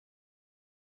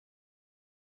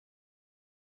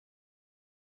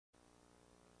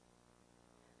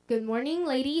Good morning,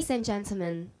 ladies and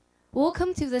gentlemen.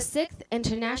 Welcome to the 6th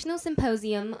International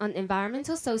Symposium on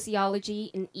Environmental Sociology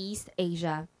in East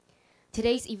Asia.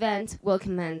 Today's event will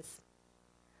commence.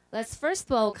 Let's first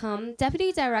welcome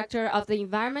Deputy Director of the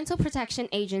Environmental Protection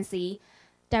Agency,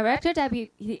 Director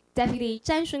Deputy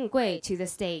Zhan Shungui, to the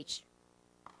stage.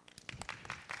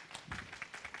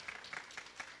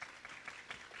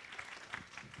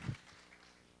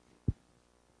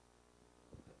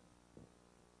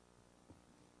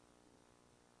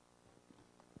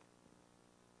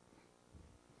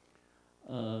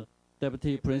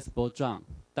 Deputy Principal Zhang,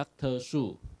 Dr.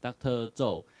 Shu, Dr.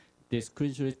 Zhou,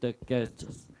 distinguished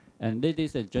guests, and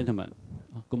ladies and gentlemen,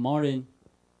 good morning.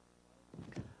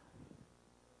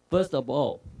 First of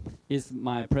all, it's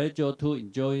my pleasure to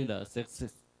enjoy the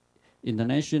 6th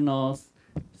International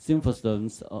Symposium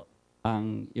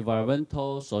on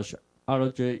Environmental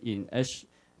Sociology in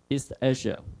East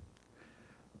Asia.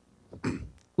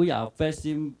 We are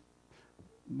facing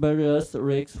various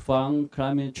risks from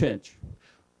climate change,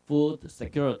 food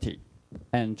security,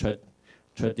 and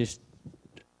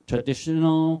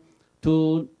traditional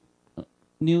to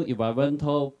new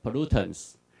environmental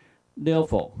pollutants.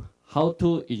 Therefore, how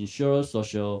to ensure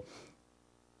social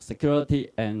security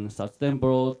and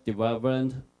sustainable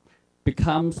development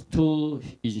becomes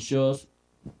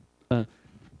an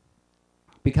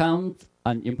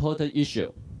important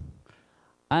issue.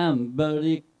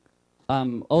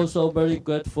 I'm also very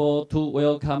grateful to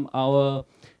welcome our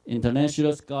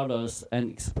international scholars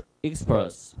and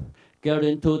experts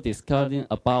getting to discussing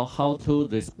about how to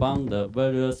respond to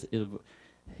various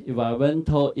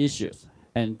environmental issues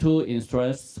and to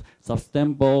influence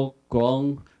sustainable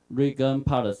growth region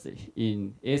policy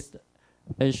in East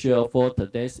Asia for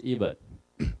today's event.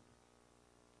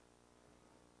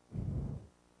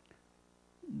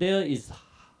 There is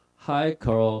high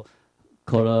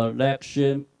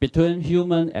correlation between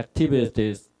human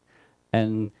activities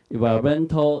and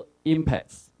environmental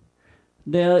impacts.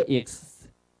 There is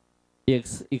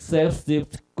excessive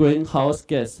greenhouse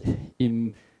gas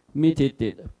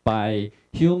emitted by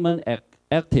human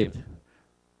activity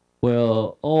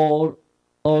will all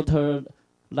alter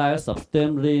life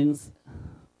sustaining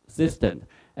system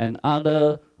and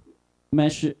other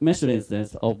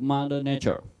mechanisms of Mother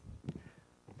Nature.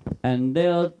 And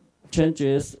their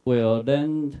changes will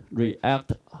then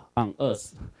react on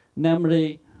us,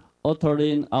 namely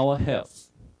altering our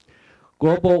health.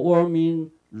 Global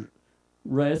warming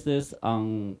raises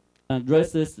the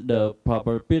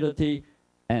probability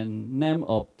and name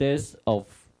of death of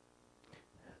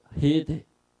heat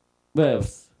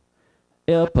waves,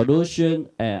 air pollution,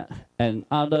 and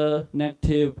other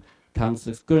negative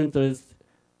consequences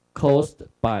caused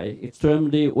by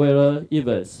extremely weather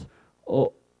events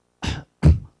or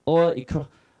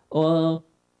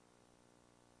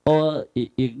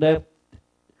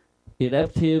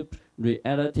elective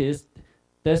reality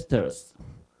testers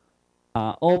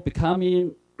are all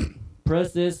becoming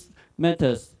precious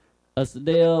matters as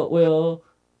they will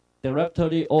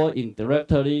directly or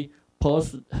indirectly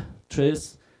pose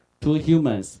threats to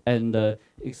humans and the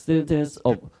existence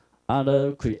of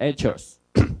other creatures.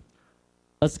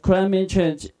 As climate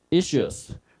change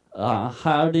issues are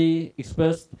highly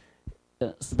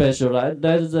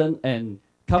specialized and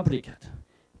complicated,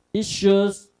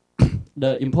 issues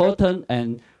the importance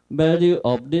and value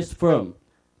of this firm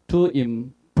to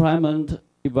implement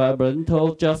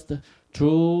environmental justice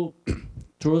through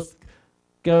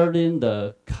scaling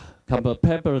the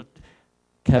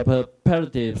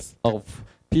capabilities of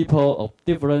people of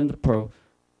different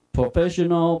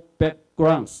professional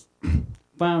backgrounds.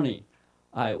 Finally,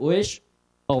 I wish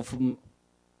all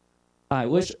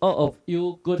of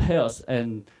you good health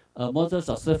and a more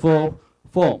successful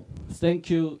form. Thank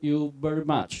you very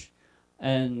much.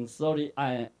 And sorry,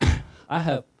 I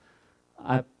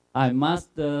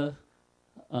must leave.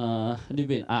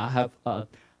 I have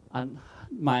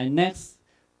my next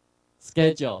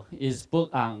schedule is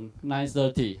booked on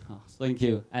 9:30. Thank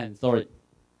you and sorry.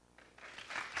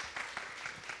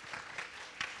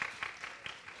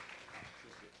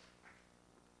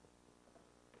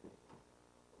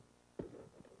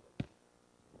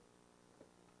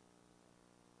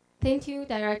 Thank you,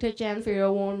 Director Zhang, for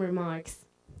your warm remarks.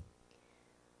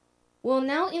 We'll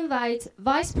now invite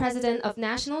Vice President of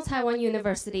National Taiwan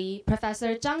University,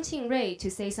 Professor Zhang Qingrui, to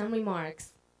say some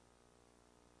remarks.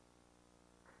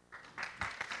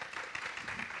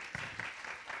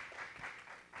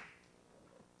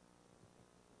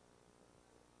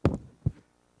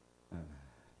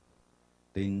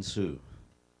 Dean Su,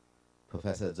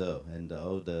 Professor Zhou, and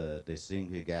all the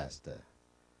distinguished guests,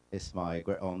 It's my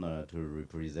great honor to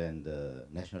represent the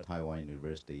National Taiwan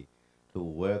University to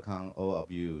welcome all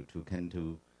of you to come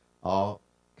to our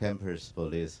campus for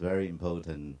this very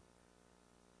important,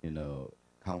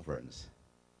 conference.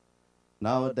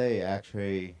 Nowadays,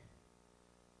 actually,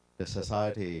 the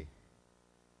society,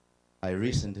 I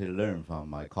recently learned from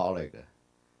my colleague,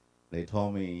 they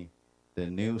told me the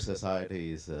new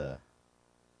society is a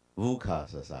VUCA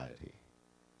society.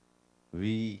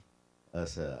 V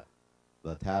as a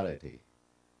vitality,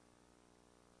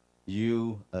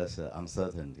 U as a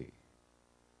uncertainty,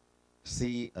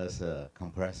 C as a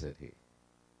complexity,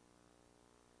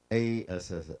 A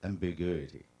as a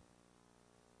ambiguity.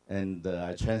 And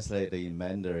I translate in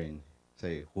Mandarin,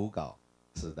 say, 胡搞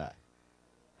时代.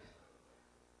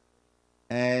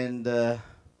 And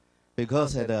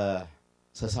because the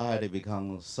society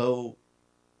becomes so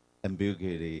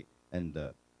ambiguity and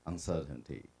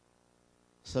uncertainty,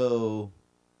 so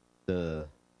the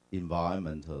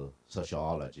environmental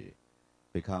sociology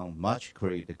become much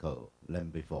critical than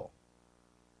before.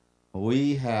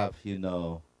 We have,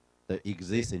 the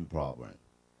existing problem.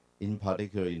 In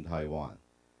particular in Taiwan,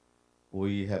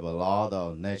 we have a lot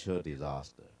of natural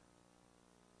disaster.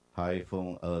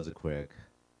 Typhoon, earthquake,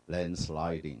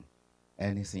 landsliding,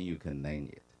 anything you can name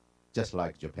it, just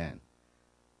like Japan,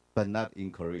 but not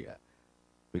in Korea,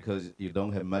 because you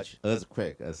don't have much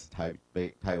earthquake as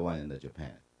Taiwan and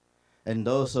Japan. And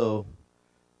also,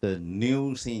 the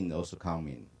new thing also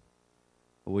coming.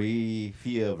 We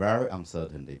feel very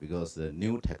uncertainty because the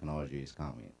new technology is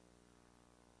coming.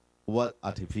 What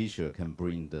artificial can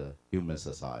bring the human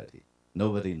society?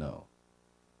 Nobody knows.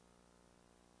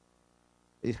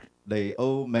 They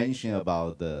all mention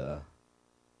about the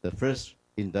first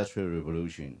industrial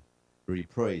revolution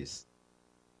replaced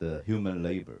the human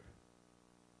labor.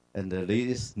 And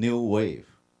this new wave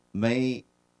may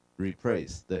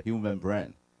replace the human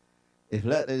brain. If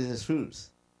that is the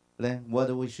truth, then what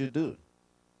we should do?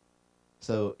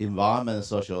 So environmental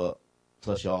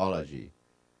sociology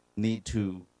need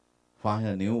to find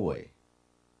a new way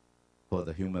for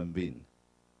the human being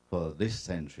for this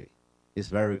century. It's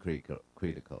very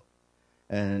critical.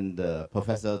 And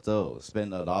Professor Zhou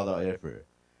spent a lot of effort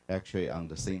actually on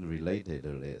the thing related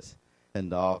to this.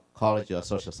 And our College of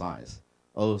Social Science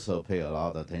also pay a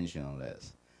lot of attention on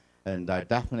this. And I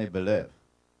definitely believe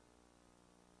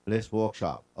this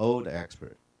workshop, all the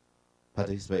experts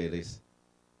participate in this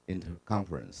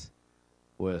conference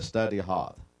will study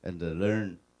hard and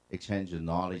learn, exchange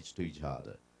knowledge to each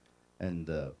other. And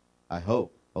I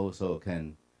hope also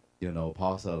can,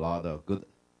 pass a lot of good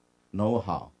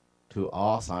know-how to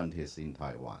all scientists in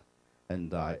Taiwan.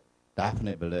 And I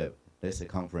definitely believe this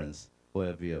conference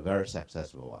will be a very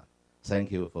successful one.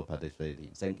 Thank you for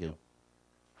participating. Thank you.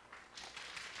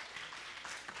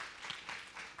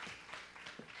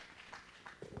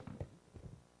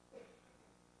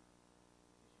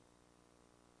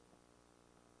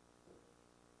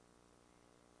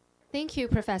 Thank you,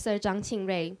 Professor Zhang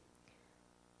Qingrui.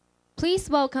 Please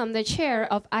welcome the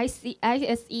chair of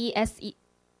ISESEA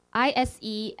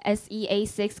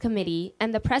 6 Committee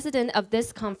and the president of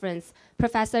this conference,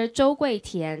 Professor Zhou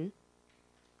Guitian.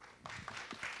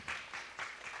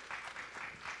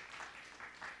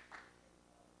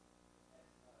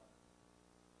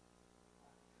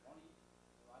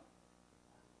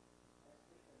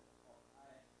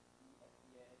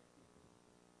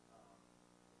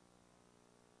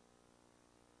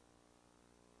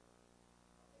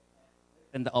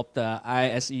 And of the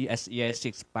ISESEA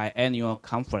 6 Biannual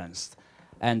Conference.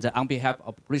 And on behalf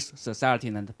of Risk Society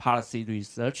and Policy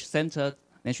Research Center,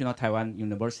 National Taiwan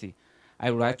University,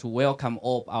 I would like to welcome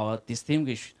all of our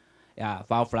distinguished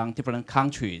from different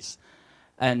countries.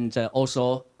 And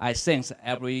also, I thank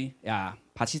every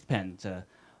participant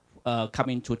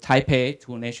coming to Taipei,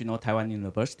 to National Taiwan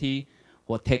University,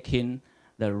 for taking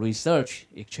the research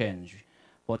exchange,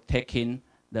 for taking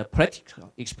the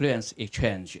practical experience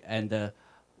exchange, and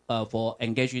for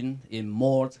engaging in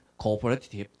more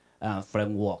cooperative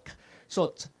framework.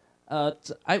 So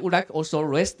I would like also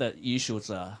raise the issues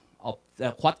of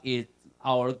what is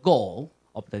our goal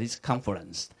of this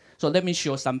conference. So let me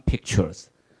show some pictures.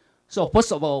 So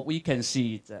first of all, we can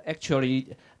see that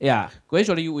actually,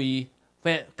 gradually we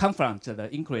confront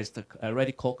the increased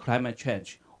radical climate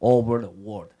change over the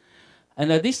world. And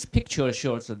this picture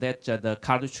shows that the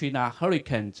Katrina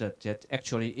hurricane that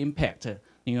actually impacted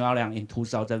New Orleans in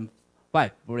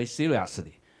 2005 very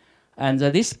seriously. And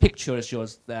this picture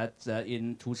shows that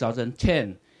in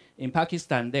 2010, in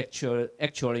Pakistan,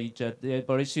 actually the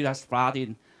very serious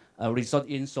flooding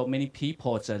resulted in so many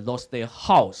people lost their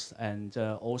house. And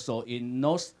also in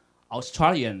North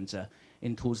Australia,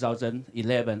 in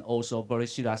 2011, also very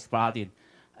serious flooding.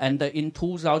 And in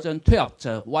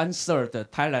 2012, 1/3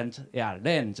 Thailand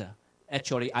land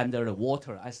actually under the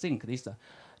water. I think this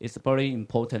is a very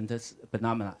important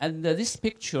phenomenon. And this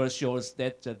picture shows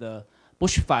that the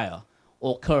bushfire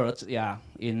occurred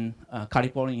in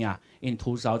California in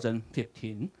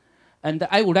 2015. And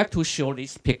I would like to show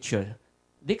this picture.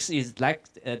 This is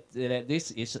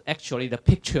actually the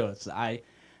pictures I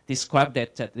described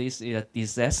that this is a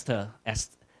disaster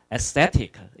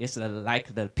aesthetic. It's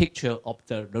like the picture of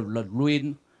the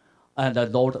ruin and the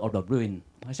Lord of the Ruin.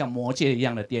 像魔戒一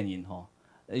樣的電影哈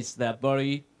It's the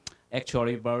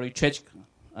actually very tragic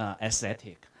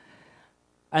aesthetic.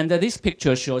 And this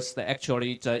picture shows that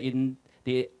actually in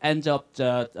the end of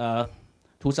the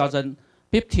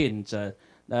 2015,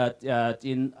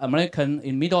 in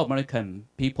Middle American,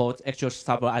 people actually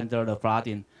suffer under the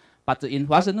flooding. But in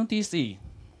Washington, D.C.,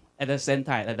 at the same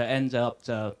time, at the end of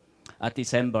the,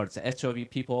 December, actually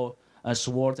people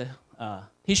swore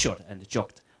T-shirt and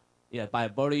joked by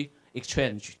very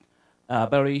extreme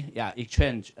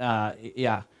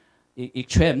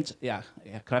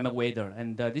climate weather.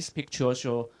 And this picture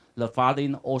shows the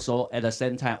flooding also at the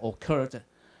same time occurred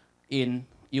in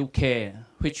UK,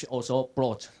 which also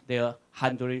brought their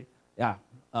 100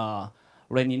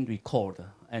 raining record.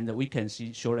 And we can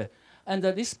show it. And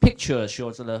this picture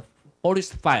shows the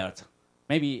forest fire.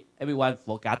 Maybe everyone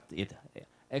forgot it.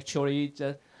 Actually,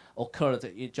 it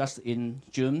occurred just in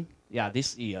June,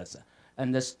 this year.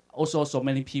 And there's also so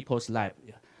many people's life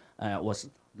was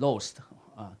lost.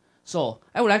 So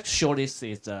I would like to show this.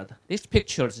 This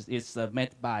picture is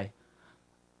made by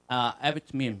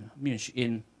Albert Munch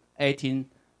in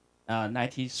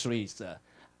 1893.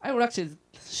 I would like to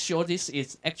show this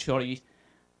is actually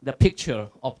the picture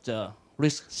of the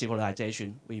risk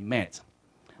civilization we made.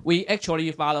 We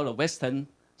actually follow the Western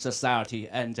society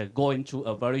and go into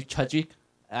a very tragic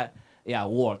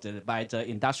world by the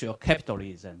industrial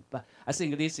capitalism. But I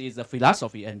think this is a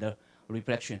philosophy and a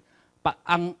reflection. But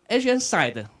on Asian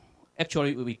side,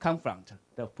 actually we confront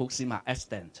the Fukushima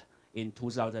accident in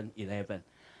 2011.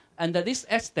 And this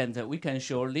accident, we can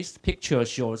show, this picture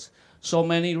shows so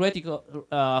many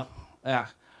radioactive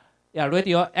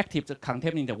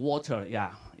contaminated water,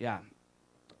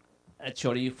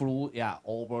 actually flew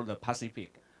over the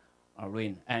Pacific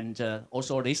Rim. And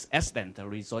also this accident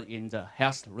result in the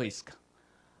health risk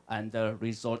and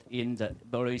result in the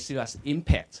very serious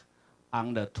impact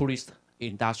on the tourist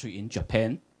industry in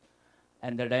Japan.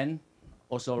 And then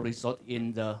also result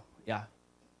in the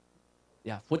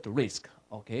food risk,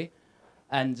 okay?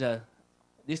 And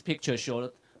this picture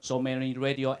shows so many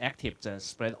radioactive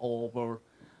spread over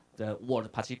the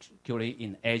world, particularly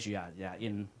in Asia,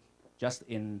 in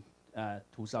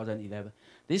 2011.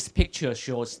 This picture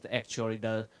shows actually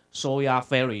the Soya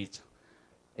ferry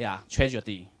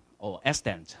tragedy or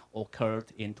accident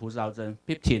occurred in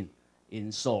 2015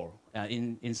 in Seoul,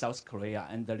 in South Korea.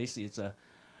 And this is the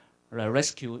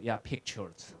rescue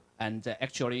pictures. And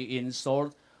actually in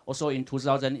Seoul, also in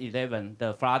 2011,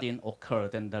 the flooding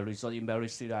occurred and resulted in very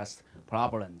serious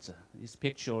problems. This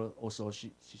picture also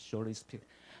shows this picture.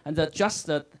 And just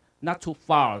not too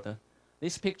far,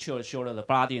 this picture shows the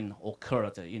flooding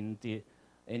occurred in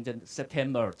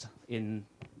September in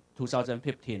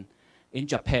 2015 in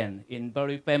Japan, in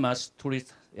very famous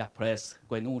tourist place,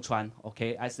 Gwenuchuan.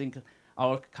 Okay, I think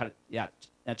our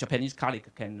Japanese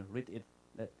colleague can read it,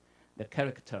 the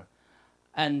character.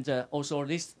 And also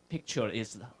this picture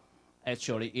is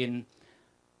actually in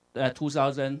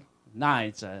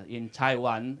 2009 in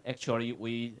Taiwan. Actually,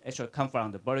 we actually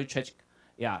confront the very tragic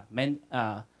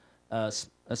landslide,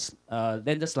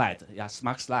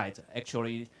 smart slide.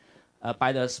 Actually,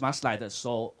 by the smart slide,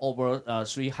 so over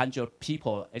 300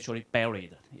 people actually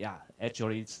buried.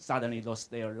 Actually suddenly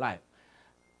lost their life.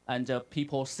 And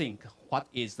people think, what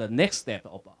is the next step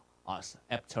of us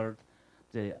after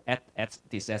the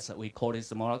disaster? We call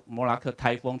this Monaco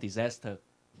typhoon disaster.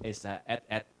 Is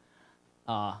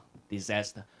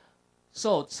disaster.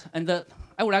 So, and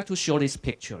I would like to show this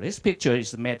picture. This picture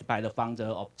is made by the founder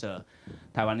of the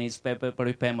Taiwanese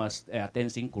very famous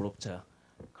dancing group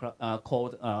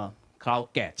called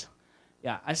Cloud Gate.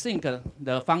 I think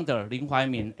the founder, Lin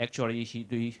Huaimin, actually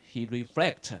he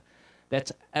reflects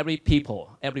that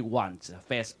everyone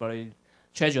face very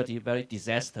tragedy, very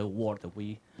disaster world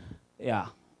we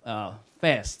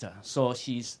faced. So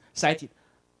he cited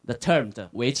the term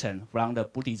Weichen from the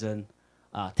Buddhism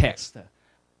text,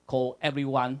 called every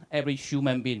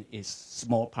human being is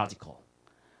small particle.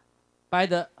 By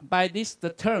the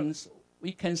terms,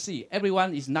 we can see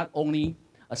everyone is not only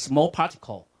a small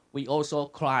particle. We also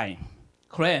claim,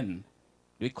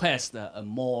 request a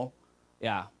more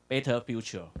better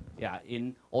future,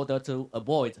 in order to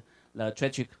avoid the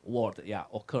tragic war,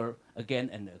 occur again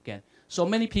and again. So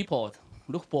many people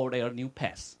look for their new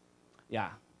paths,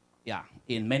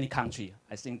 in many countries.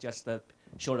 I think just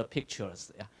show the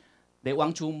pictures. They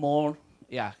want to more,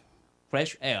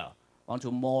 fresh air, want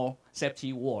to more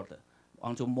safety water,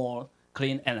 want to more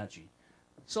clean energy.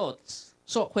 So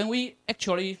when we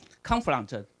actually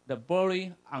confronted the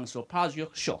very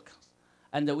anthropological shock,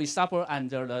 and we suffer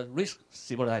under the risk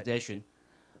civilization,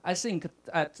 I think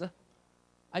that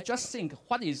I just think,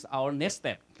 what is our next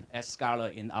step as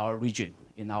scholars in our region,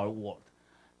 in our world?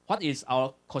 What is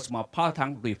our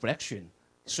cosmopolitan reflection,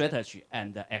 strategy,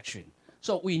 and action?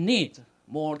 So we need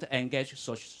more to engage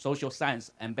social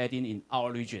science embedding in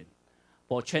our region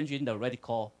for changing the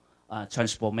radical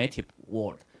transformative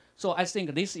world. So I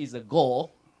think this is the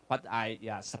goal, what I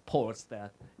support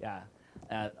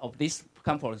of this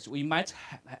conference. We might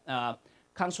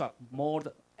construct more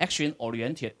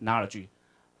action-oriented knowledge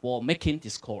for making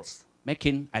discourse,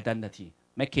 making identity,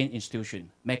 making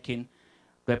institution, making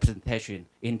representation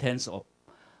in terms of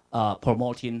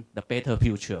promoting the better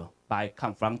future by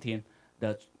confronting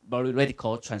the very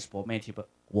radical transformative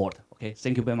world. Okay,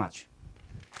 thank you very much.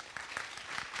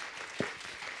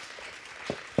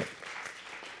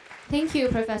 Thank you,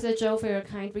 Professor Zhou, for your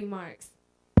kind remarks.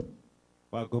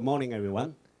 Well, good morning,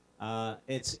 everyone.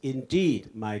 It's indeed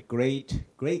my great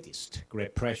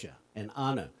pleasure and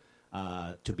honor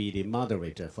to be the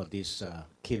moderator for this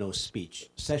keynote speech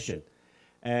session.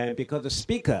 And because the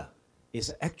speaker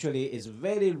is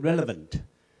very relevant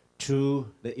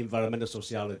to the environmental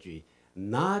sociology,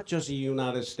 not just in the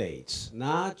United States,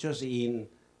 not just in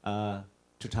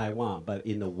to Taiwan, but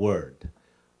in the world.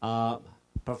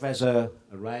 Professor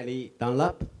Riley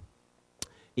Dunlop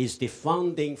is the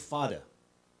founding father.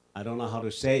 I don't know how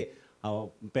to say a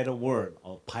better word,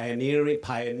 or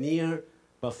pioneer,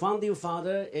 but founding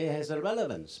father, it has a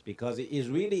relevance because it is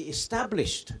really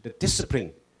established the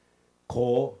discipline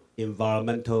called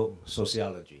environmental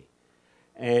sociology.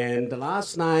 And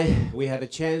last night we had a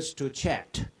chance to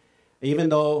chat, even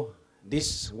though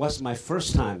this was my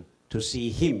first time to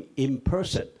see him in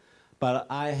person, but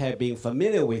I have been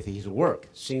familiar with his work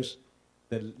since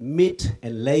the mid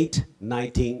and late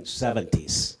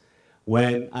 1970s,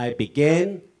 when I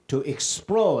began to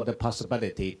explore the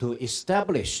possibility to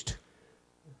establish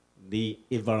the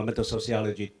environmental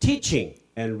sociology teaching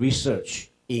and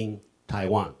research in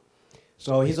Taiwan.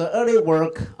 So his early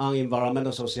work on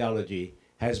environmental sociology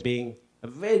has been a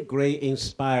very great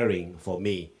inspiring for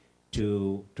me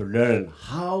to learn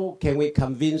how can we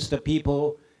convince the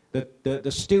people,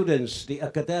 the students, the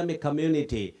academic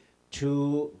community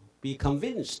to be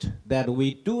convinced that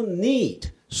we do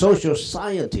need social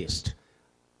scientists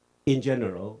in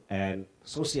general and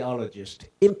sociologists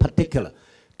in particular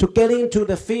to get into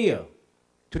the field,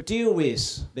 to deal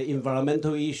with the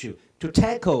environmental issue, to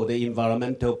tackle the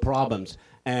environmental problems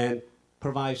and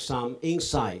provide some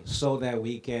insight so that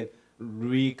we can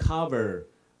recover,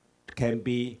 can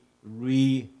be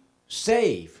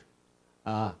save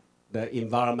the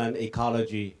environment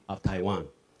ecology of Taiwan.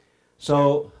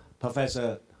 So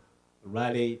Professor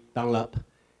Riley Dunlop,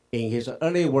 in his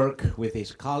early work with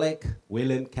his colleague,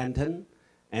 William Kenton,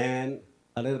 and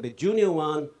a little bit junior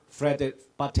one, Frederick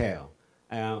Patel,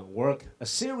 work a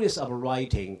series of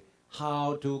writing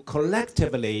how to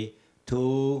collectively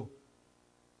to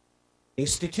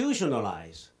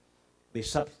institutionalize the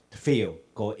subfield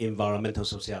called environmental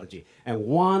sociology. And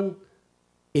one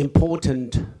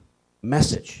important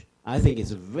message, I think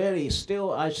is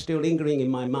still lingering in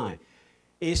my mind,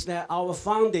 is that our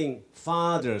founding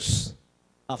fathers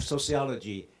of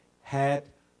sociology had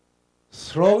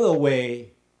thrown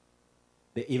away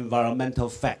the environmental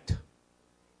fact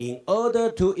in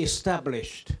order to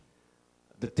establish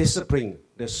the discipline,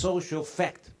 the social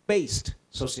fact-based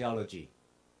sociology.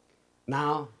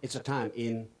 Now it's a time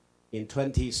in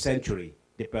 20th century,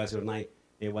 it was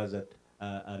at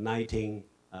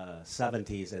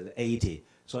 1970s and 80s.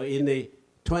 So in the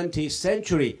 20th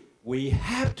century, we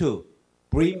have to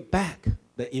bring back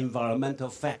the environmental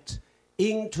facts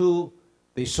into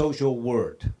the social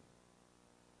world.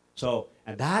 So,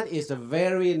 and that is the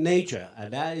very nature,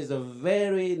 and that is the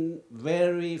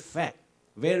very fact,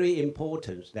 very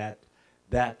important that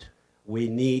we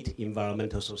need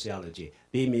environmental sociology.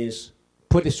 It means,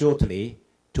 put it shortly,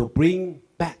 to bring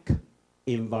back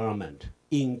environment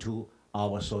into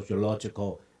our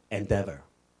sociological endeavor.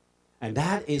 And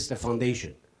that is the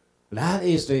foundation. That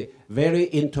is the very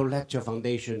intellectual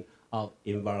foundation of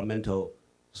environmental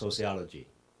sociology.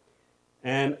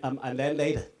 And then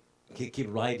later, keep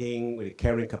writing with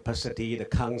carrying capacity, the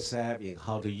concept, in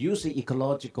how to use the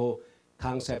ecological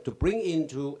concept to bring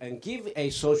into and give a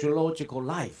sociological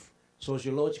life,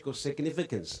 sociological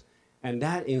significance. And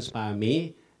that inspired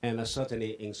me, and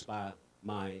certainly inspired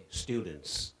my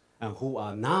students, who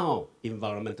are now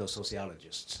environmental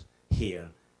sociologists here,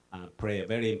 play a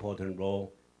very important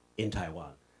role in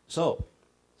Taiwan. So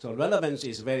relevance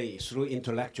is very through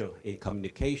intellectual in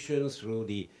communication, through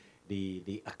the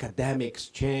academic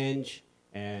exchange,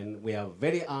 and we are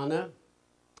very honored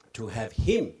to have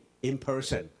him in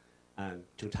person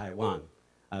to Taiwan.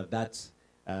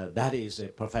 That is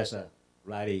Professor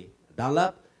Riley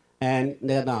Dunlap. And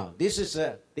now, this is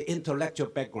the intellectual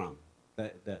background.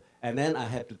 And then I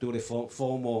have to do the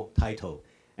formal title.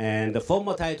 And the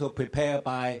formal title prepared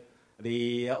by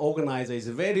the organizer is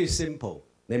very simple.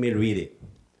 Let me read it.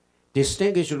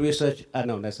 Distinguished research,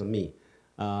 no, that's me.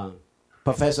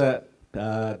 Professor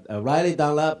Riley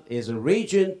Dunlap is a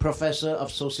Regent Professor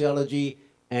of Sociology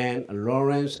and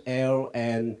Lawrence L.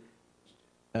 and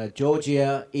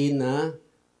Georgia Ina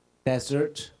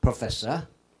Desert Professor,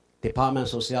 Department of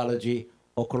Sociology,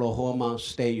 Oklahoma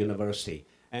State University.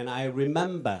 And I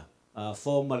remember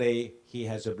formerly he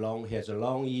has a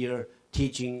long year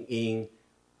teaching in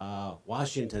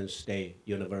Washington State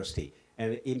University.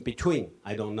 And in between,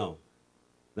 I don't know.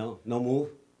 No move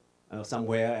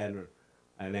somewhere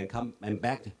and then come and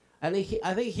back. And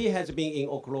I think he has been in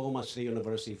Oklahoma State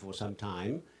University for some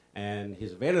time. And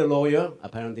he's very loyal,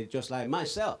 apparently just like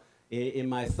myself. In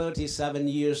my 37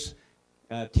 years,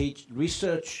 teach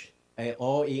research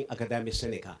all in academic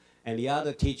Seneca. And the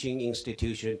other teaching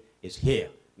institution is here,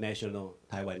 National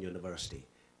Taiwan University.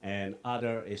 And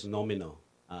other is nominal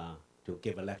to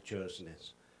give lectures.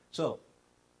 So,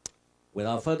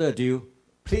 without further ado,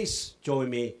 please join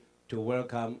me to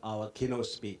welcome our keynote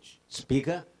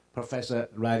speaker, Professor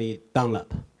Riley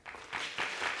Dunlap.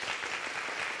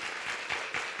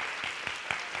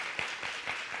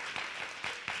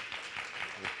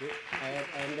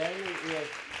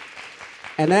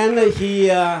 And then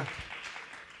the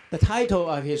title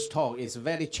of his talk is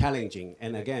very challenging,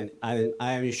 and again, I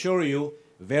assure you,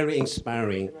 very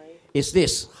inspiring. Is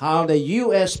this how the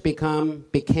U.S. became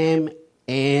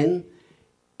an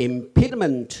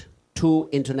impediment to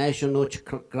international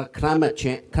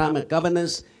climate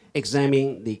governance,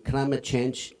 examining the climate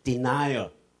change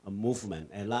denial movement.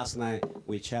 And last night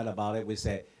we chatted about it. We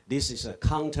said this is a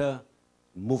counter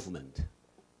movement.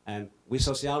 And we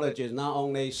sociologists not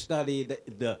only study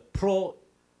the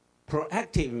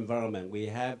proactive environment, we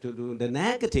have to do the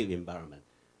negative environment.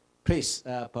 Please,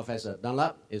 Professor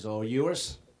Dunlap, is all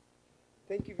yours.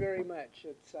 Thank you very much.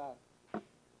 It's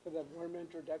for the warm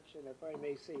introduction, if I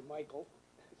may say, Michael.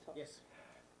 Yes.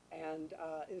 And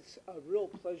it's a real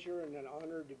pleasure and an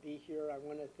honor to be here. I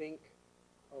want to thank,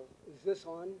 is this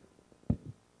on?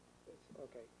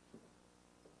 Okay.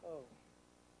 Oh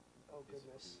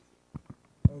goodness.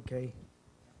 Okay.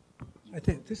 I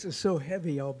think this is so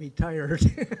heavy, I'll be tired.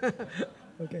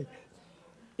 Okay.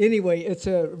 Anyway, it's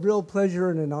a real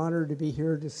pleasure and an honor to be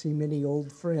here to see many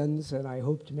old friends, and I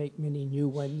hope to make many new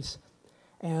ones.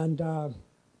 And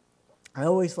I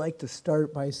always like to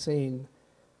start by saying,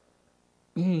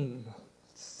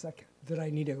 second, that I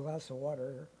need a glass of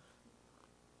water.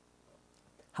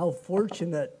 How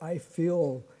fortunate I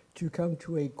feel to come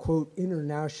to a, quote,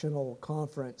 international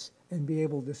conference and be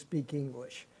able to speak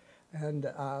English. And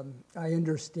I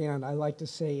understand, I like to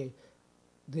say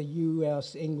the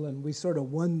U.S., England, we sort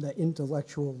of won the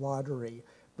intellectual lottery,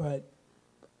 but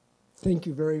thank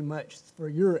you very much for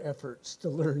your efforts to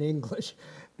learn English,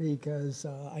 because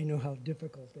I know how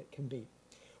difficult it can be.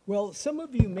 Well, some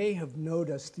of you may have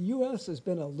noticed the U.S. has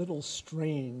been a little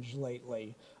strange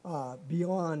lately,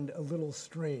 beyond a little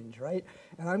strange, right?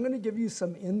 And I'm going to give you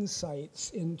some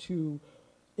insights into,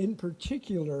 in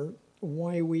particular,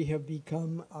 why we have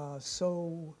become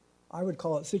so, I would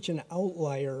call it such an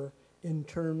outlier in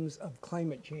terms of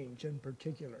climate change in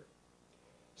particular.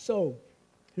 So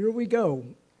here we go.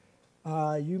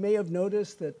 You may have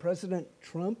noticed that President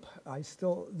Trump,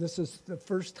 this is the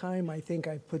first time I think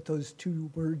I've put those two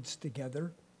words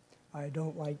together. I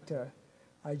don't like to,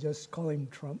 I just call him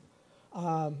Trump.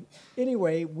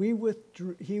 Anyway,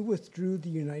 he withdrew the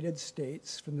United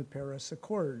States from the Paris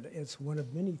Accord. It's one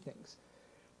of many things.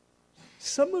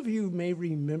 Some of you may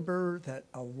remember that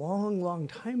a long, long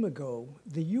time ago,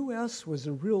 the U.S. was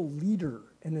a real leader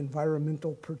in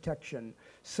environmental protection,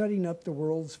 setting up the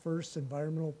world's first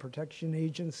environmental protection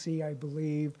agency, I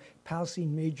believe,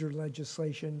 passing major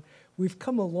legislation. We've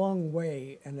come a long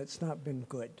way, and it's not been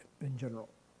good in general.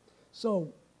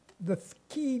 So the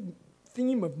key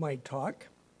theme of my talk,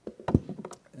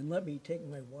 and let me take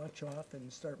my watch off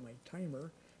and start my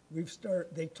timer.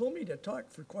 They told me to talk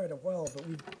for quite a while, but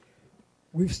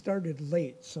we've started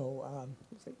late, so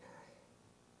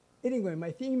anyway,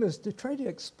 my theme is to try to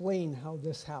explain how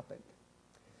this happened.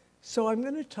 So I'm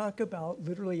going to talk about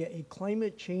literally a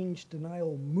climate change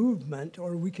denial movement,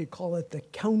 or we could call it the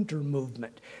counter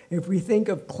movement. If we think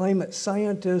of climate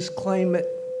scientists, climate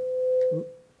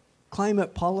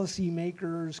policy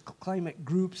makers, climate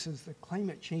groups as the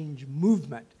climate change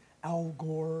movement, Al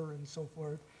Gore and so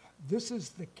forth, this is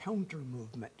the counter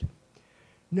movement.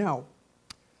 Now,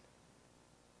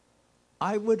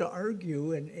 I would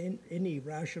argue, and any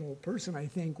rational person I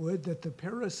think would, that the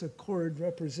Paris Accord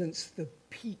represents the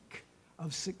peak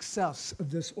of success of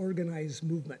this organized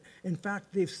movement. In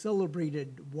fact, they've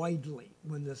celebrated widely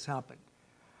when this happened.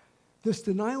 This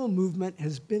denial movement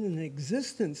has been in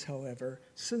existence, however,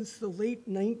 since the late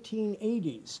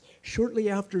 1980s, shortly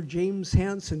after James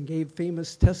Hansen gave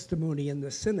famous testimony in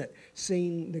the Senate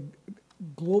saying the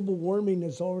global warming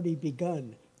has already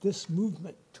begun. This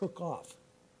movement took off.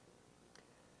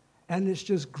 And it's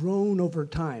just grown over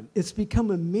time. It's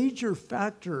become a major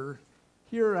factor.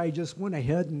 Here I just went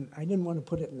ahead and I didn't want to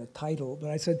put it in the title, but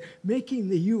I said, making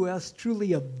the US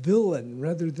truly a villain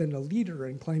rather than a leader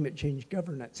in climate change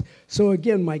governance. So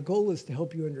again, my goal is to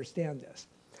help you understand this.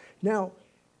 Now,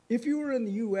 if you were in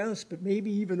the US, but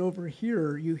maybe even over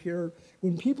here, you hear,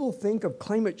 when people think of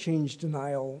climate change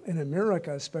denial, in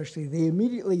America especially, they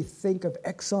immediately think of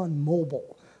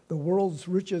ExxonMobil, the world's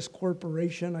richest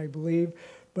corporation, I believe,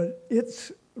 but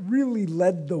it's really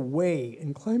led the way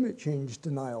in climate change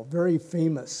denial, very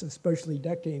famous, especially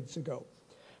decades ago.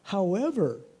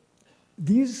 However,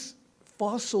 these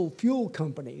fossil fuel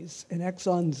companies, and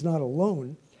Exxon's not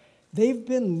alone, they've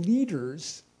been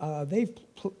leaders,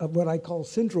 what I call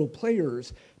central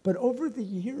players, but over the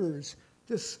years,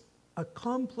 a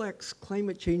complex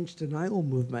climate change denial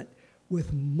movement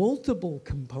with multiple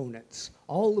components,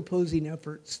 all opposing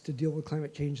efforts to deal with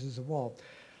climate change has evolved.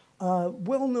 A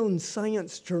well-known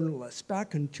science journalist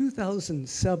back in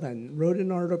 2007 wrote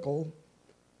an article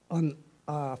on,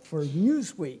 for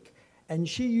Newsweek, and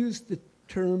she used the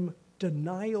term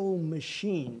denial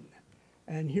machine.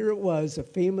 And here it was, a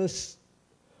famous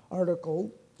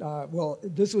article. Well,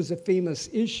 this was a famous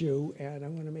issue, and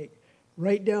I'm going to make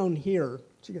right down here.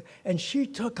 And she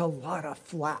took a lot of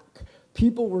flack.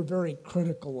 People were very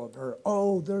critical of her.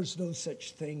 Oh, there's no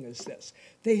such thing as this.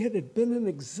 They had been in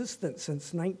existence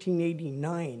since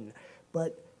 1989,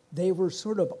 but they were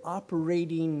sort of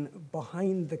operating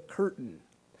behind the curtain.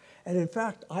 And in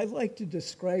fact, I like to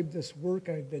describe this work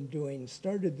I've been doing,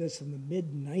 started this in the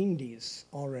mid-90s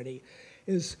already,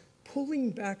 is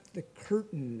pulling back the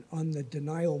curtain on the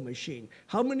denial machine.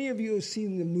 How many of you have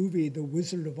seen the movie The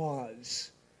Wizard of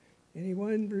Oz?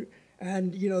 Anyone?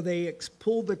 And, you know, they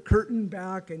pull the curtain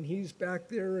back and he's back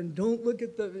there and don't look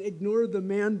at ignore the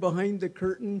man behind the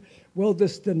curtain. Well,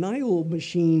 this denial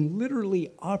machine literally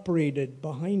operated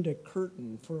behind a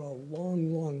curtain for a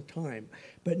long, long time.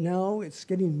 But now it's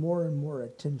getting more and more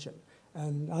attention.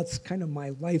 And that's kind of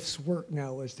my life's work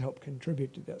now, is to help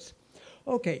contribute to this.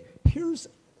 Okay, here's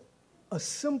a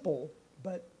simple,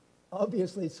 but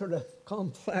obviously sort of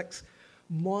complex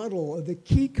model of the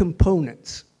key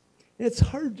components. It's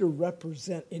hard to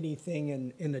represent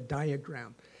anything in a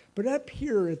diagram. But up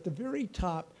here at the very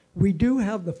top, we do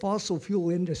have the fossil fuel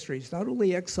industries, not only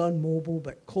ExxonMobil,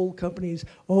 but coal companies.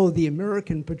 Oh, the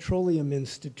American Petroleum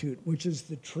Institute, which is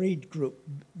the trade group,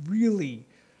 really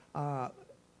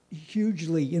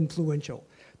hugely influential.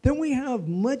 Then we have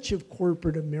much of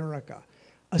corporate America.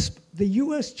 The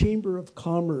US Chamber of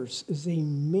Commerce is a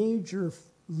major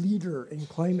leader in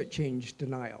climate change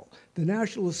denial. The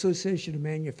National Association of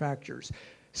Manufacturers.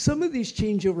 Some of these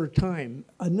change over time.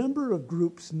 A number of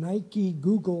groups, Nike,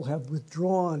 Google, have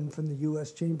withdrawn from the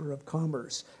US Chamber of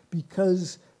Commerce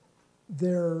because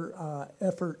their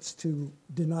efforts to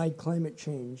deny climate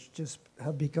change just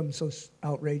have become so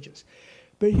outrageous.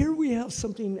 But here we have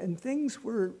something, and things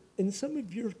where in some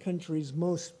of your countries,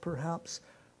 most perhaps,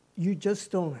 you just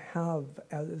don't have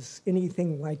as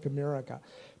anything like America.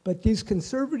 But these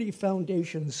conservative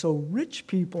foundations, so rich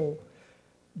people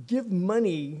give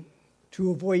money to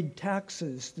avoid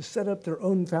taxes to set up their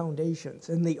own foundations.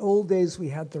 In the old days, we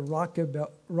had the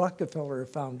Rockefeller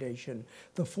Foundation,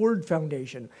 the Ford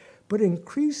Foundation. But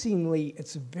increasingly,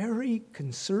 it's very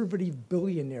conservative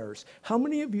billionaires. How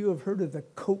many of you have heard of the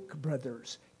Koch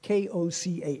brothers,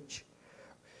 K-O-C-H?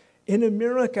 In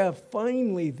America,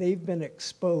 finally, they've been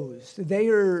exposed. They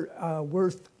are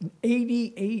worth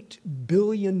 $88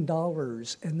 billion,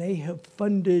 and they have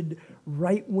funded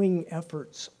right-wing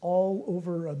efforts all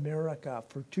over America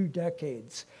for 2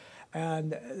 decades.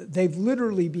 And they've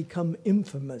literally become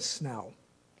infamous now.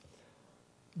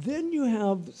 Then you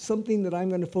have something that I'm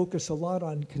going to focus a lot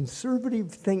on,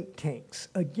 conservative think tanks.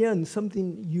 Again,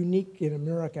 something unique in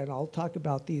America, and I'll talk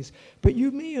about these. But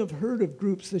you may have heard of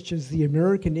groups such as the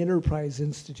American Enterprise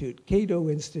Institute, Cato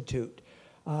Institute,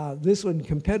 this one,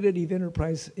 Competitive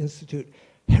Enterprise Institute,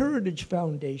 Heritage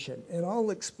Foundation, and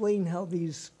I'll explain how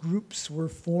these groups were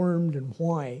formed and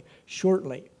why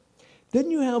shortly. Then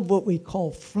you have what we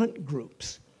call front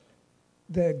groups,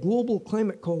 the Global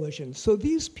Climate Coalition. So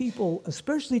these people,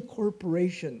 especially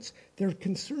corporations, they're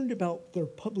concerned about their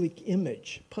public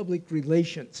image, public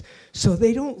relations. So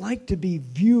they don't like to be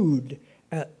viewed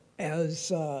as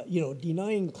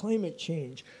denying climate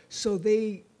change. So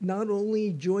they not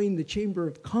only join the Chamber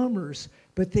of Commerce,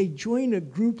 but they join a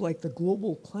group like the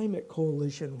Global Climate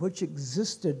Coalition, which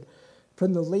existed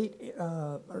from the late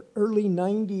early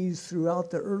 90s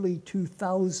throughout the early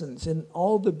 2000s, and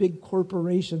all the big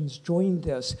corporations joined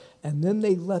this, and then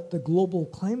they let the Global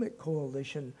Climate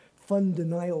Coalition fund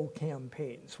denial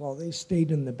campaigns while they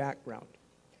stayed in the background.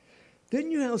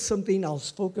 Then you have something I'll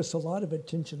focus a lot of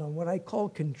attention on, what I call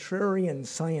contrarian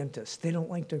scientists. They don't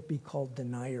like to be called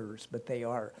deniers, but they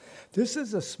are. This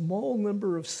is a small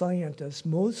number of scientists,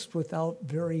 most without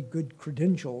very good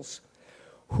credentials,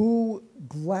 who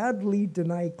gladly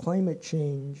deny climate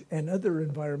change and other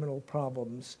environmental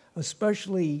problems,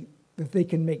 especially if they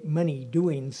can make money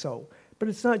doing so. But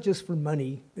it's not just for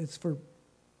money, it's for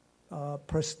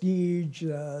prestige,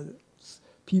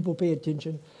 people pay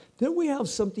attention. Then we have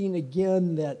something,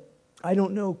 again, that I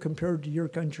don't know compared to your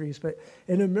countries, but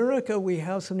in America we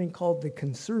have something called the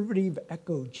conservative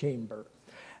echo chamber.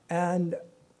 And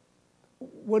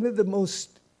one of the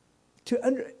most,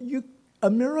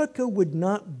 America would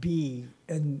not be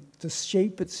in the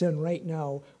shape it's in right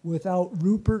now without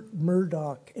Rupert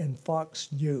Murdoch and Fox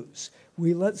News.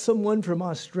 We let someone from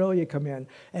Australia come in,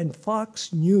 and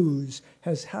Fox News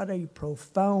has had a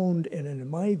profound and, in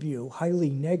my view,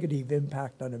 highly negative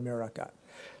impact on America.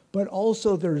 But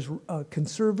also there's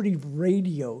conservative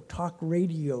radio, talk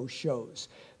radio shows.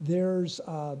 There's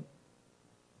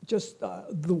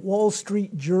the Wall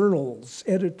Street Journal's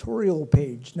editorial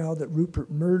page, now that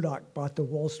Rupert Murdoch bought the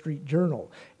Wall Street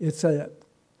Journal. It's a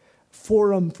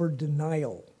forum for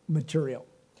denial material.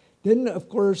 Then, of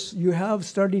course, you have,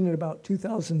 starting in about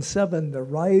 2007, the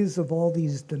rise of all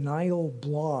these denial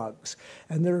blogs.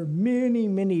 And there are many,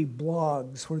 many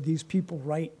blogs where these people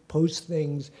write, post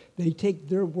things. They take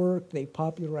their work, they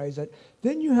popularize it.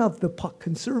 Then you have the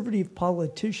conservative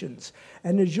politicians.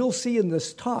 And as you'll see in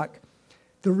this talk,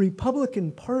 the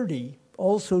Republican Party,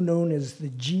 also known as the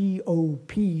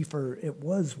GOP, for it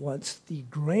was once the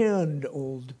grand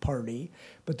old party,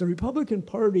 but the Republican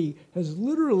Party has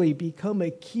literally become a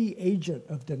key agent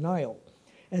of denial.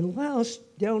 And last,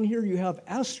 down here you have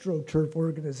AstroTurf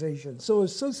organizations. So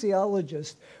as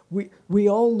sociologists, we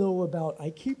all know about,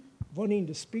 I keep wanting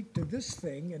to speak to this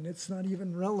thing and it's not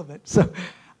even relevant. So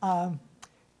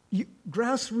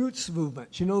grassroots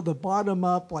movements, the bottom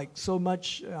up, like so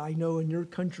much, I know in your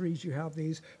countries you have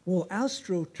these. Well,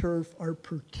 AstroTurf are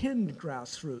pretend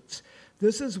grassroots.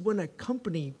 This is when a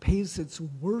company pays its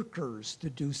workers to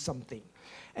do something.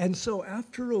 And so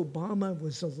after Obama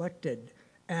was elected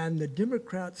and the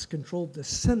Democrats controlled the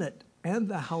Senate and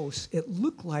the House, it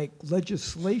looked like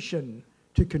legislation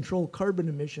to control carbon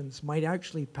emissions might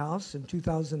actually pass in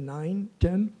 2009,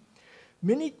 10.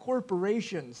 Many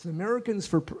corporations, Americans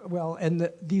for,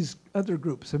 these other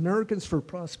groups, Americans for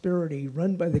Prosperity,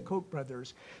 run by the Koch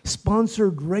brothers,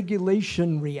 sponsored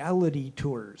regulation reality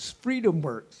tours.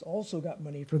 FreedomWorks also got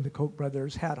money from the Koch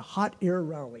brothers, had hot air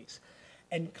rallies.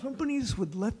 And companies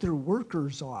would let their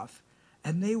workers off,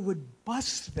 and they would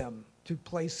bus them to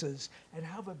places and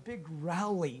have a big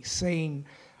rally saying,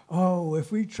 oh,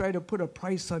 if we try to put a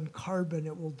price on carbon,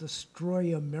 it will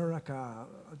destroy America,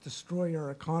 destroy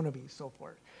our economy, so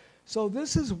forth. So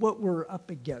this is what we're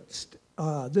up against.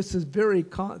 This is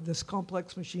this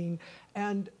complex machine.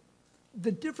 And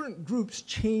the different groups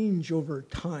change over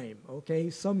time, okay?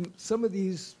 Some of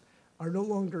these are no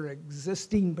longer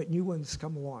existing, but new ones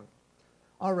come along.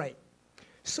 All right,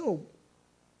 so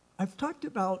I've talked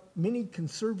about many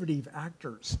conservative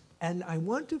actors, and I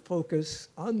want to focus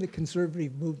on the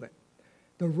conservative movement.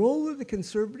 The role of the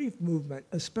conservative movement,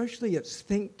 especially its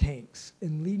think tanks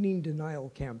in leading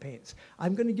denial campaigns.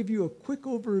 I'm going to give you a quick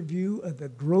overview of the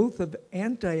growth of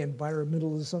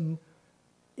anti-environmentalism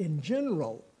in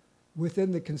general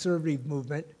within the conservative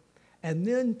movement, and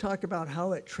then talk about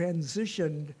how it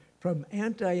transitioned from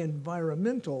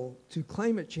anti-environmental to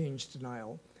climate change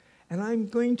denial. And I'm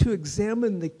going to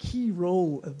examine the key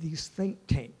role of these think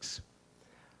tanks.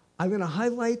 I'm going to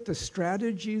highlight the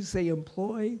strategies they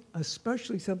employ,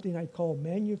 especially something I call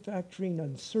manufacturing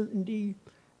uncertainty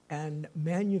and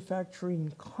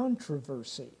manufacturing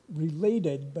controversy,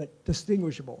 related but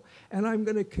distinguishable. And I'm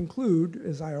going to conclude,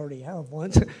 as I already have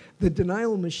once, the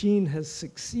denial machine has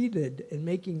succeeded in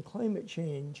making climate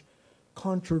change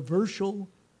controversial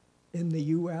in the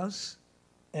US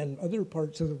and other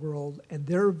parts of the world, and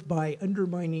thereby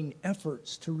undermining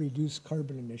efforts to reduce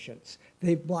carbon emissions.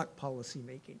 They've blocked policy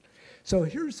making. So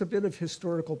here's a bit of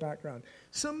historical background.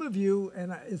 Some of you,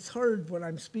 and it's hard when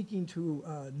I'm speaking to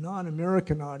a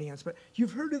non-American audience, but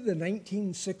you've heard of the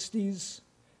 1960s,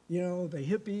 you know, the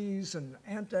hippies and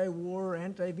anti-war,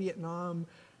 anti-Vietnam,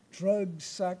 drugs,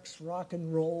 sex, rock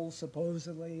and roll,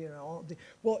 supposedly, and all.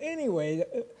 Well, anyway,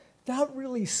 that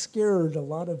really scared a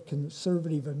lot of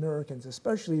conservative Americans,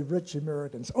 especially rich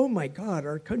Americans. Oh my God,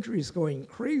 our country is going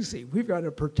crazy. We've got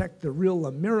to protect the real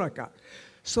America.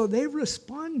 So they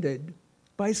responded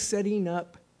by setting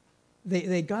up,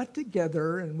 they got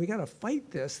together, and we got to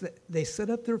fight this. They set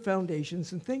up their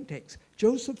foundations and think tanks.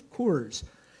 Joseph Coors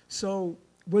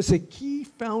was a key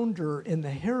founder in the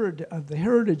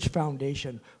Heritage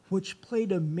Foundation, which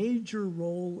played a major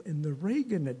role in the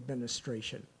Reagan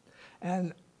administration.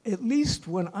 And at least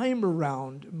when I'm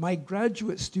around, my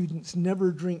graduate students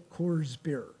never drink Coors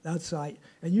beer. And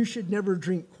you should never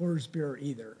drink Coors beer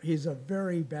either. He's a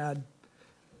very bad,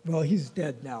 well, he's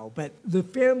dead now, but the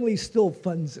family still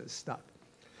funds his stuff.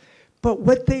 But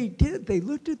what they did, they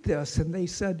looked at this and they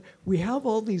said, we have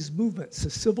all these movements,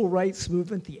 the civil rights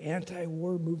movement, the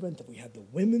anti-war movement, we had the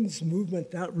women's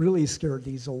movement, that really scared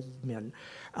these old men.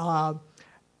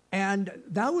 And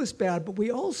that was bad, but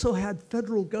we also had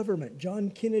federal government, John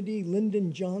Kennedy,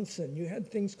 Lyndon Johnson. You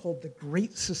had things called the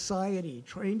Great Society,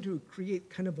 trying to create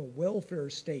kind of a welfare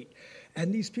state.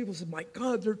 And these people said, my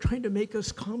God, they're trying to make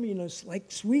us communists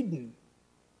like Sweden.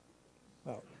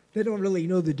 Well, they don't really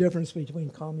know the difference between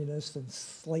communists and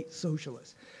slight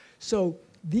socialists. So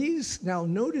these, now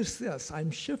notice this,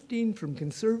 I'm shifting from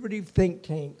conservative think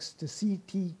tanks to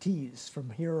CTTs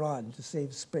from here on to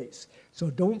save space.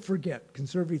 So don't forget,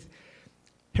 conservative,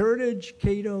 Heritage,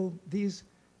 Cato,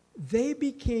 they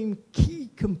became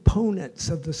key components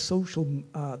of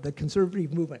the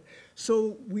conservative movement.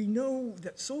 So we know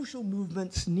that social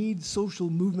movements need social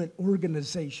movement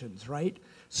organizations, right?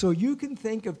 So you can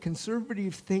think of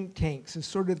conservative think tanks as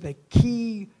sort of the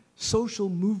key social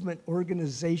movement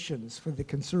organizations for the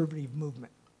conservative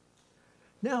movement.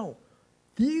 Now,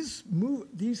 these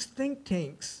think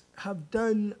tanks have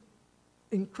done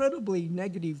incredibly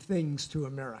negative things to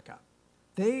America.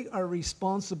 They are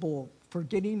responsible for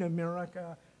getting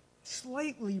America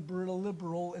slightly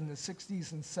liberal in the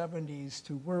 60s and 70s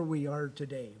to where we are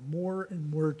today, more and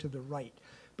more to the right.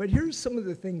 But here's some of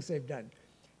the things they've done.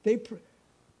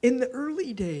 In the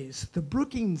early days, the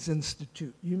Brookings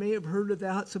Institute, you may have heard of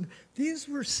that. These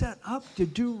were set up to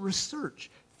do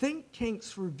research. Think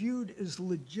tanks were viewed as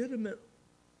legitimate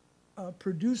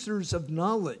producers of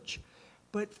knowledge,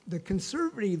 but the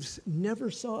conservatives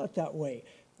never saw it that way.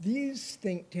 These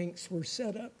think tanks were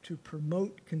set up to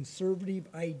promote conservative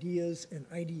ideas and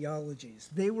ideologies.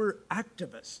 They were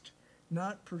activists,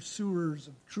 not pursuers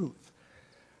of truth.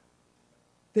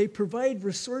 They provide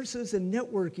resources and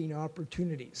networking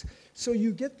opportunities. So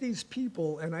you get these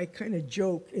people, and I kind of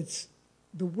joke,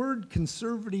 the word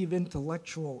conservative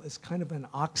intellectual is kind of an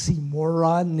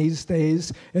oxymoron these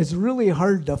days. It's really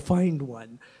hard to find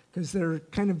one because they're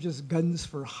kind of just guns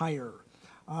for hire.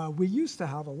 We used to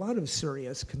have a lot of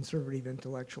serious conservative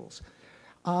intellectuals.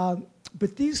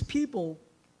 But these people,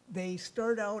 they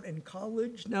start out in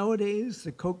college nowadays.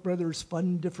 The Koch brothers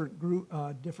fund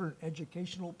different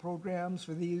educational programs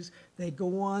for these. They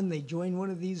go on, they join one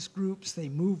of these groups, they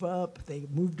move up, they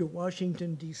move to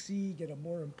Washington, D.C., get a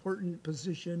more important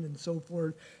position and so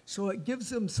forth. So it gives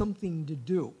them something to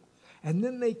do. And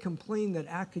then they complain that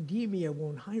academia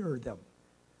won't hire them.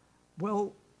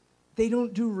 Well, they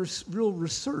don't do real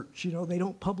research, you know, they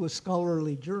don't publish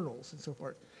scholarly journals and so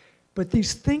forth. But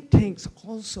these think tanks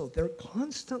also, they're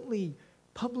constantly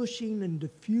publishing and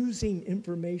diffusing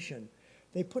information.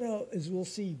 They put out, as we'll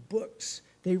see, books.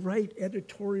 They write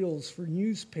editorials for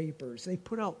newspapers. They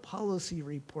put out policy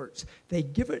reports. They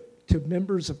give it to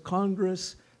members of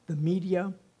Congress, the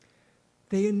media.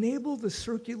 They enable the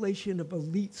circulation of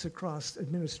elites across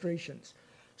administrations.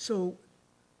 So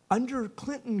under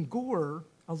Clinton Gore,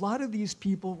 a lot of these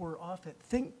people were off at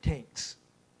think tanks.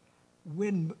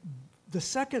 When the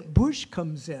second Bush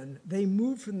comes in, they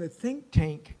move from the think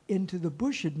tank into the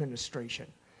Bush administration.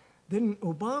 Then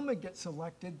Obama gets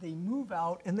elected, they move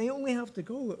out, and they only have to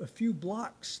go a few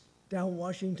blocks down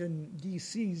Washington,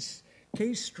 D.C.'s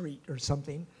K Street or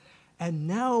something, And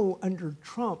now under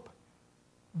Trump,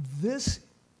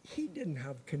 he didn't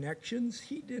have connections.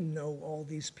 He didn't know all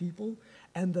these people.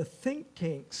 And the think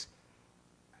tanks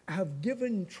have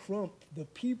given Trump the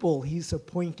people he's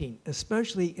appointing,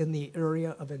 especially in the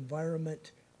area of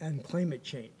environment and climate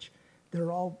change.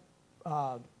 They're all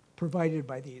provided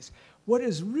by these. What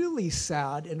is really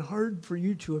sad and hard for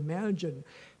you to imagine,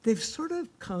 they've sort of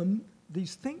come,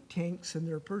 these think tanks and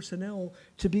their personnel,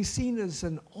 to be seen as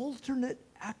an alternate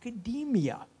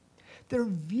academia. They're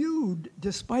viewed,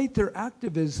 despite their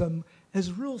activism,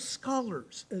 as real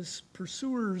scholars, as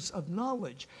pursuers of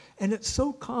knowledge. And it's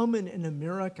so common in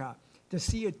America to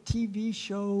see a TV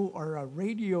show or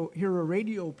hear a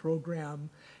radio program.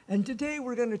 And today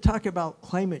we're going to talk about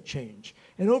climate change.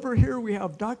 And over here we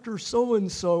have Dr.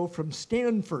 So-and-so from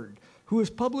Stanford, who has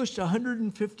published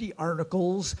 150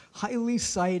 articles, highly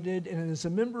cited, and is a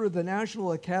member of the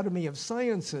National Academy of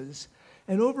Sciences.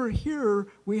 And over here,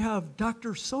 we have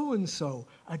Dr. So-and-so,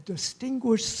 a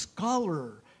distinguished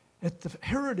scholar at the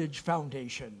Heritage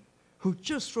Foundation, who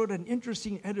just wrote an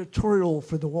interesting editorial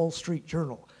for the Wall Street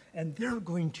Journal. And they're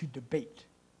going to debate.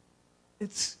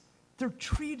 They're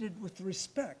treated with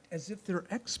respect as if they're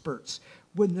experts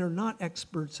when they're not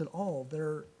experts at all.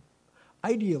 They're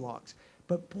ideologues.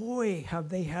 But boy, have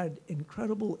they had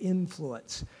incredible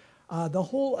influence. The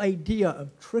whole idea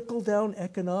of trickle-down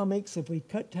economics, if we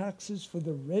cut taxes for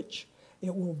the rich,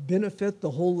 it will benefit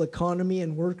the whole economy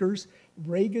and workers.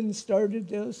 Reagan started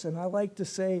this, and I like to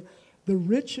say the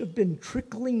rich have been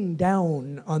trickling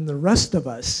down on the rest of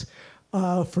us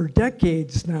for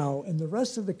decades now, and the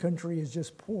rest of the country is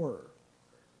just poor.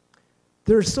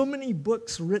 There are so many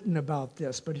books written about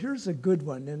this, but here's a good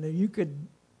one, and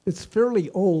it's fairly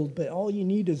old, but all you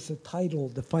need is the title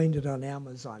to find it on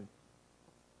Amazon.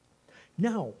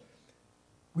 Now,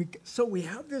 we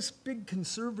have this big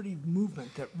conservative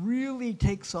movement that really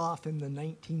takes off in the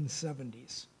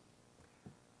 1970s.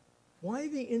 Why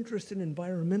the interest in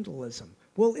environmentalism?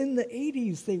 Well, in the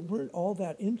 80s, they weren't all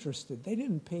that interested. They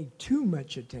didn't pay too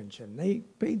much attention. They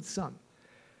paid some.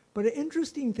 But an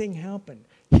interesting thing happened.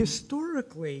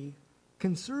 Historically,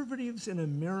 conservatives in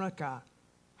America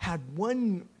had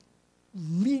one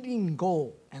leading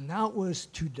goal, and that was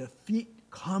to defeat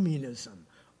communism.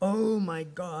 Oh my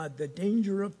God, the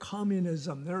danger of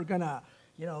communism. They're gonna,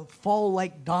 fall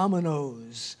like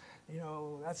dominoes.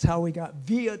 That's how we got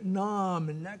Vietnam,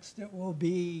 and next it will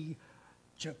be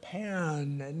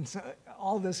Japan, and so,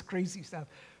 all this crazy stuff.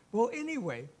 Well,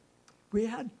 anyway, we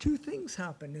had two things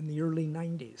happen in the early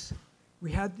 90s.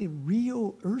 We had the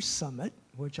Rio Earth Summit,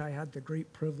 which I had the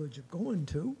great privilege of going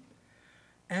to,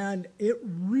 and it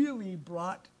really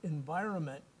brought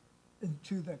environment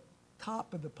into the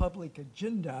top of the public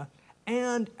agenda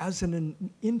and as an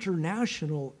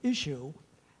international issue.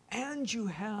 And you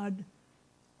had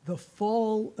the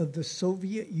fall of the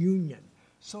Soviet Union.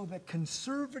 So the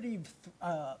conservative,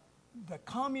 the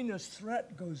communist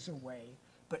threat goes away,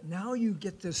 but now you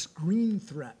get this green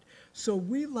threat. So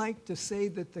we like to say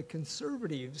that the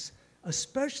conservatives,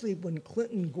 especially when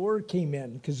Clinton-Gore came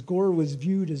in, because Gore was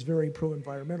viewed as very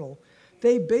pro-environmental,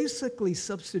 they basically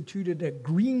substituted a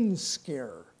green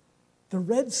scare. The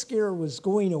red scare was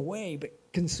going away, but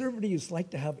conservatives like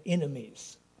to have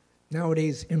enemies.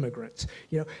 Nowadays, immigrants,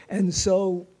 And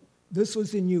so this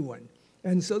was a new one.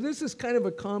 And so this is kind of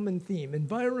a common theme,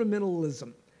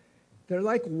 environmentalism. They're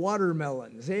like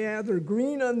watermelons. They're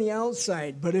green on the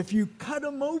outside, but if you cut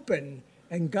them open,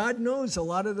 and God knows a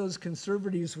lot of those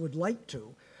conservatives would like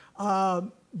to,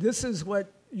 this is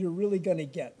what you're really going to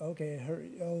get. Okay,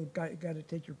 hurry. Oh, got to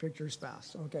take your pictures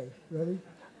fast. Okay, ready?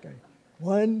 Okay.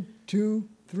 1, 2,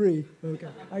 3. Okay,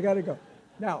 I got to go.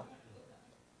 Now,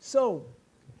 so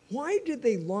why did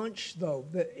they launch, though,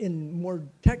 in more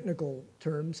technical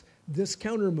terms, this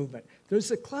counter movement?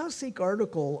 There's a classic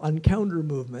article on counter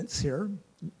movements here.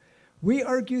 We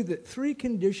argue that 3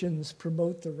 conditions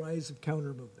promote the rise of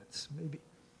counter movements. Maybe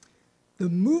the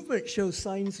movement shows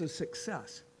signs of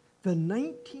success. The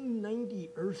 1990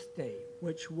 Earth Day,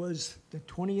 which was the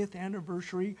 20th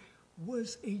anniversary,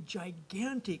 was a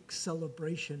gigantic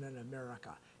celebration in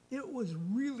America. It was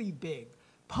really big.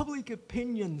 Public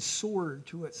opinion soared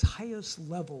to its highest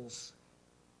levels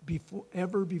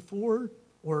ever before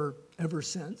or ever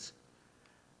since.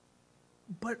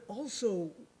 But also,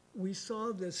 we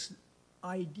saw this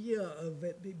idea of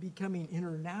it becoming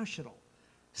international.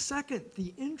 Second,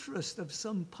 the interest of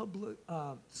some public,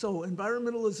 so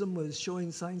environmentalism was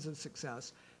showing signs of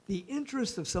success. The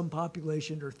interest of some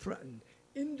population are threatened.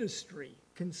 Industry,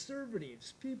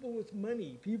 conservatives, people with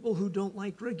money, people who don't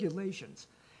like regulations.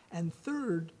 And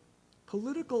third,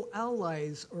 political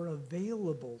allies are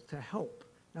available to help.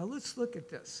 Now let's look at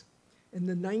this. in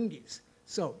the 90s.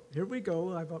 So here we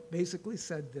go. I've basically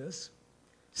said this.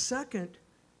 Second,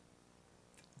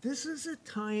 this is a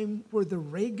time where the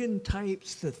Reagan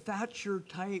types, the Thatcher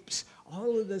types,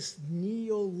 all of this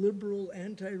neoliberal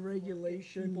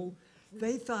anti-regulation,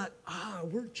 they thought,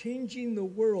 we're changing the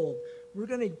world. We're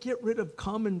going to get rid of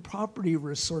common property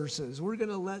resources. We're going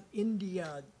to let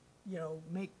India,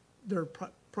 make their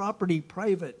property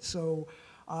private so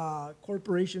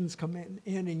corporations come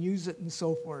in and use it and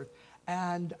so forth.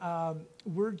 And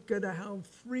we're going to have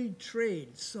free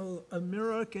trade so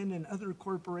American and other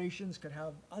corporations could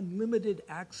have unlimited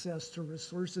access to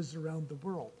resources around the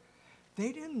world.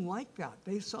 They didn't like that.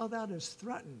 They saw that as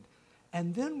threatened.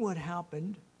 And then what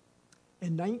happened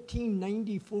in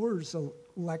 1994's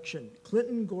election,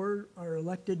 Clinton and Gore are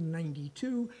elected in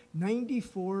 92.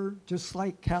 94, just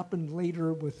like happened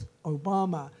later with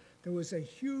Obama, there was a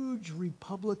huge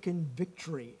Republican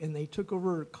victory, and they took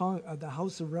over the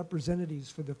House of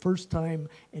Representatives for the first time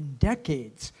in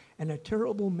decades. And a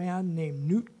terrible man named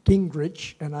Newt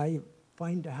Gingrich, and I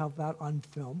find to have that on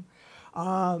film,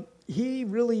 he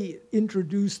really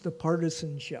introduced the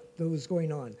partisanship that was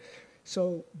going on.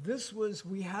 So this was,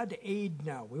 we had aid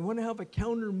now. We want to have a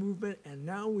counter movement, and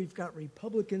now we've got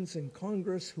Republicans in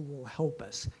Congress who will help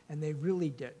us, and they really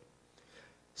did.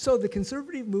 So the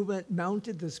conservative movement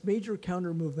mounted this major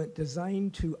counter movement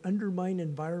designed to undermine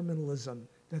environmentalism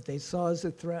that they saw as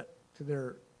a threat to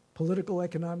their political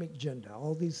economic agenda,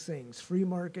 all these things, free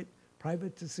market,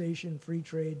 privatization, free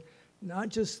trade, not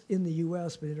just in the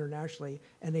US, but internationally.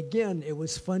 And again, it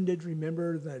was funded,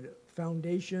 remember, the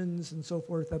foundations and so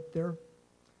forth up there.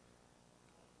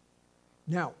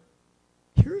 Now,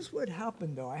 here's what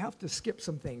happened, though. I have to skip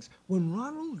some things. When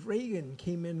Ronald Reagan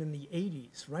came in the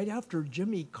 80s, right after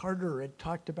Jimmy Carter had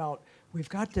talked about we've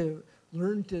got to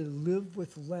learn to live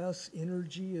with less,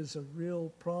 energy is a real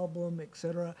problem, et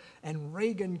cetera, and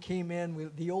Reagan came in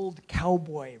with the old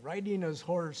cowboy riding his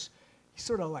horse. He's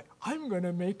sort of like, I'm going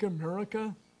to make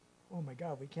America. Oh, my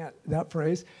God, we can't, that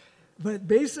phrase. But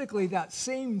basically that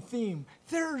same theme,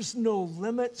 there's no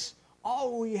limits.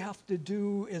 All we have to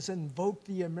do is invoke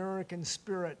the American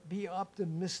spirit, be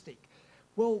optimistic.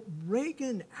 Well,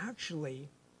 Reagan actually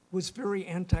was very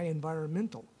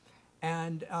anti-environmental.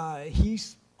 And he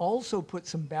also put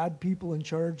some bad people in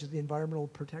charge of the Environmental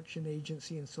Protection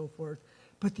Agency and so forth.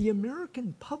 But the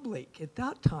American public at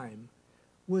that time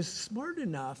was smart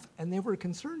enough, and they were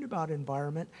concerned about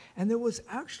environment, and there was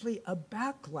actually a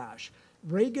backlash.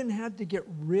 Reagan had to get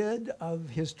rid of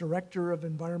his director of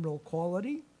environmental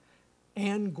quality,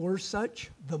 Ann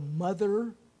Gorsuch, the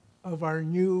mother of our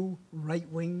new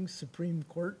right-wing Supreme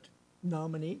Court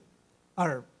nominee,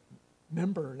 our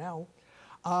member now.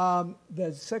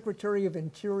 The Secretary of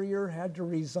Interior had to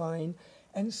resign.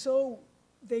 And so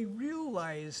they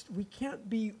realized we can't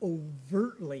be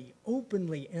overtly,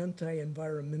 openly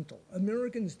anti-environmental.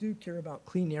 Americans do care about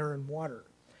clean air and water.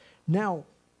 Now,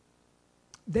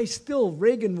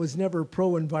 Reagan was never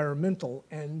pro-environmental,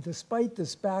 and despite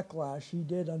this backlash, he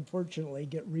did unfortunately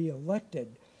get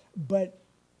reelected, but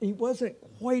he wasn't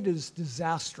quite as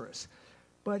disastrous.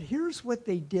 But here's what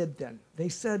they did then. They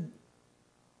said,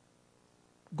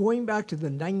 going back to the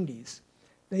 90s,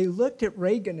 they looked at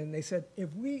Reagan and they said,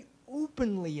 if we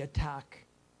openly attack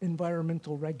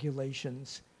environmental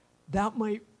regulations, that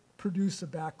might produce a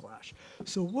backlash.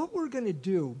 So what we're going to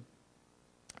do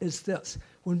is this.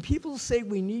 When people say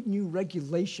we need new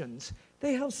regulations,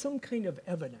 they have some kind of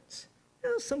evidence.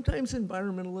 Sometimes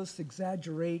environmentalists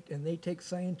exaggerate and they take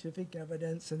scientific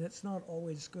evidence, and it's not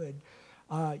always good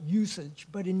usage.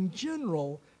 But in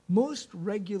general, most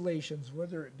regulations,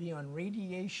 whether it be on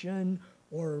radiation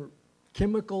or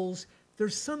chemicals,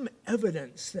 there's some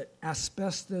evidence that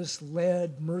asbestos,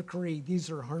 lead, mercury, these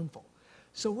are harmful.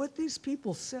 So what these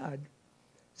people said,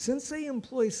 since they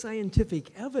employ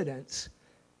scientific evidence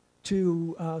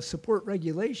to support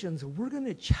regulations, we're going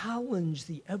to challenge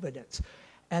the evidence.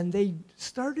 And they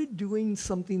started doing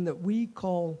something that we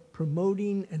call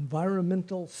promoting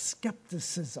environmental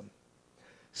skepticism.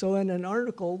 So in an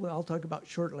article that I'll talk about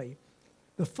shortly,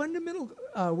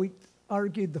 we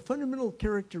argued the fundamental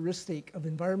characteristic of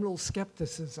environmental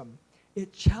skepticism,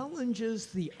 it challenges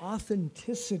the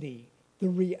authenticity, the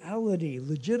reality,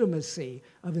 legitimacy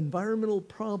of environmental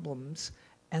problems,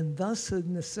 and thus the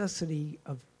necessity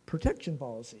of protection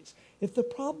policies. If the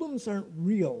problems aren't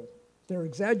real, they're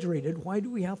exaggerated, why do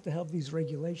we have to have these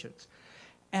regulations?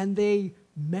 And they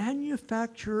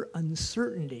manufacture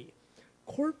uncertainty.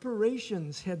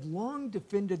 Corporations had long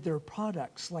defended their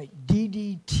products like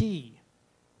DDT,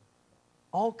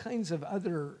 all kinds of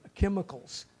other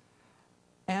chemicals.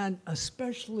 and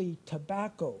especially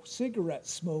tobacco, cigarette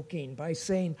smoking, by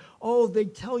saying, oh, they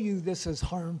tell you this is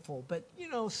harmful, but you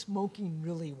know, smoking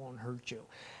really won't hurt you.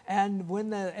 And when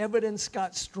the evidence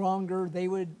got stronger, they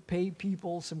would pay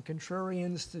people, some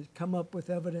contrarians, to come up with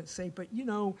evidence, say, but you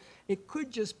know, it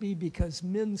could just be because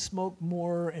men smoke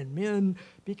more, and men,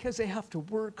 because they have to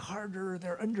work harder,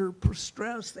 they're under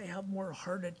stress, they have more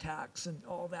heart attacks and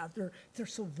all that. They're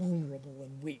so vulnerable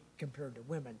and weak compared to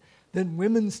women. Then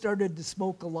women started to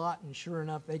smoke a lot, and sure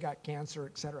enough, they got cancer,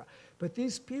 et cetera. But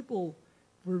these people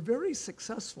were very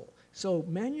successful. So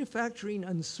manufacturing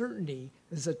uncertainty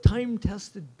is a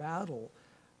time-tested battle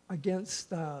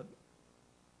against a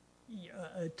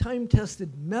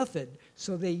time-tested method,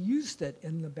 so they used it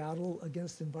in the battle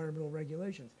against environmental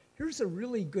regulations. Here's a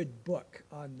really good book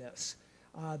on this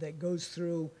that goes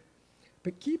through,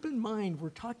 but keep in mind, we're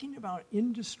talking about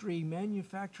industry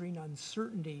manufacturing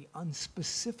uncertainty on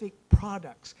specific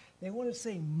products. They want to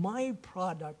say, my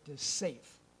product is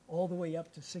safe, all the way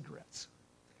up to cigarettes.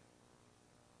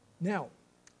 Now,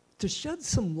 to shed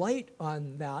some light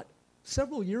on that,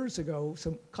 several years ago,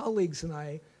 some colleagues and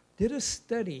I did a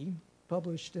study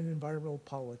published in Environmental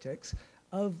Politics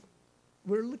of,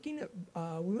 we want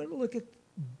to look at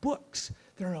books.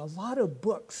 There are a lot of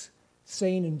books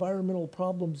saying environmental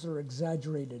problems are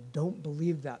exaggerated, don't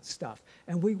believe that stuff.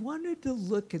 And we wanted to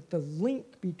look at the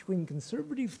link between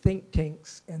conservative think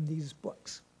tanks and these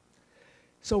books.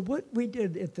 So what we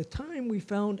did at the time, we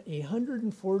found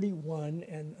 141,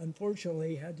 and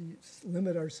unfortunately had to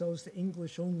limit ourselves to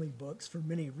English-only books for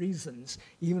many reasons.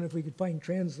 Even if we could find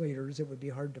translators, it would be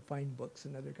hard to find books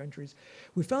in other countries.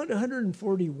 We found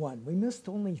 141. We missed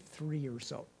only 3 or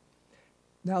so.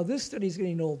 Now, this study's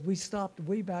getting old. We stopped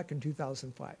way back in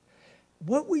 2005.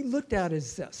 What we looked at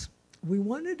is this. We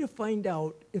wanted to find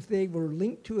out if they were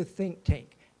linked to a think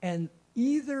tank, and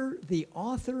either the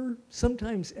author,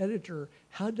 sometimes editor,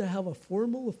 had to have a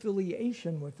formal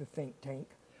affiliation with the think tank,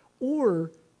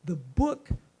 or the book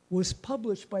was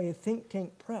published by a think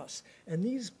tank press. And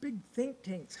these big think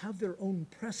tanks have their own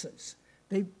presses.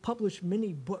 They publish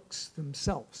many books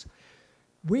themselves.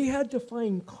 We had to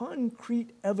find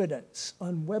concrete evidence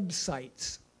on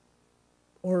websites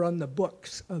or on the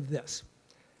books of this.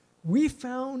 We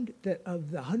found that of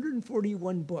the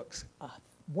 141 books,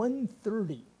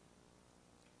 130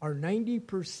 or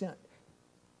 90%,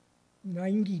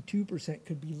 92%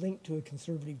 could be linked to a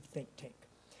conservative think tank.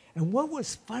 And what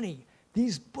was funny,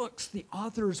 these books, the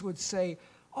authors would say,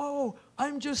 oh,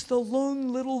 I'm just a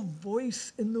lone little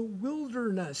voice in the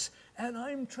wilderness, and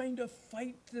I'm trying to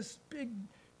fight this big,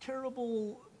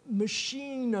 terrible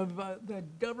machine of the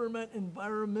government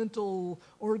environmental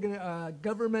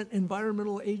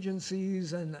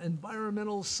agencies and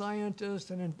environmental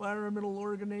scientists and environmental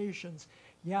organizations.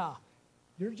 Yeah,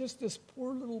 you're just this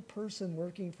poor little person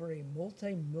working for a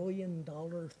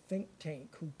multi-million-dollar think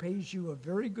tank who pays you a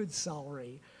very good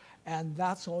salary, and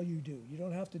that's all you do. You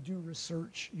don't have to do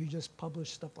research. You just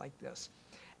publish stuff like this.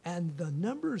 And the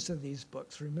numbers of these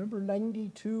books, remember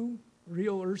 92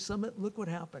 Rio Earth Summit? Look what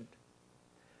happened.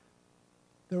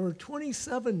 There were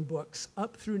 27 books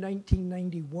up through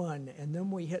 1991, and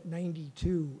then we hit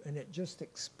 92, and it just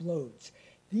explodes.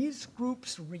 These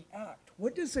groups react.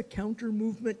 What does a counter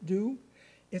movement do?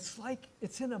 It's like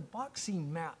it's in a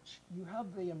boxing match. You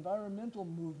have the environmental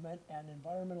movement and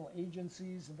environmental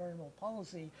agencies, environmental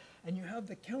policy, and you have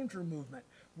the counter movement.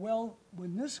 Well,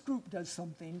 when this group does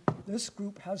something, this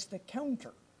group has the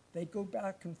counter. They go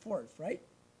back and forth, right?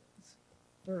 It's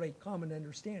fairly common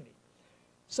understanding.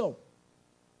 So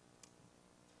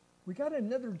we got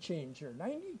another change here.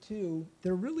 92,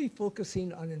 they're really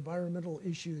focusing on environmental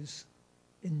issues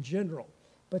in general.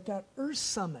 But that Earth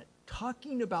Summit,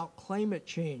 talking about climate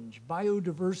change,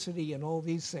 biodiversity, and all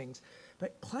these things.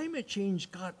 But climate change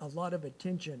got a lot of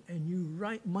attention. And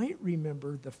you might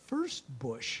remember the first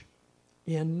Bush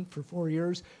for 4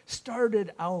 years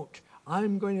started out,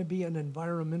 I'm going to be an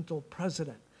environmental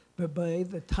president. But by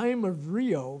the time of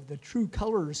Rio, the true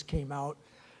colors came out,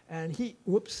 and he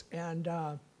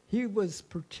was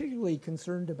particularly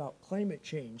concerned about climate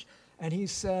change. And he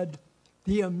said,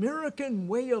 the American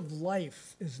way of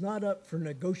life is not up for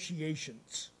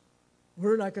negotiations.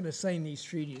 We're not going to sign these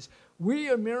treaties.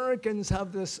 We Americans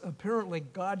have this apparently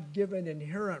God-given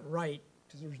inherent right,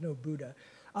 because there's no Buddha,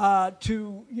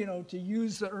 to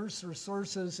use the Earth's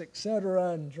resources, et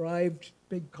cetera, and drive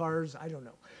big cars. I don't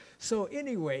know. So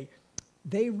anyway,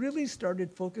 they really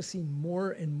started focusing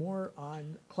more and more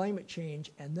on climate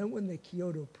change. And then when the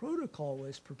Kyoto Protocol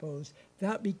was proposed,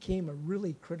 that became a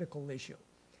really critical issue.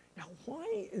 Now,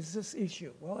 why is this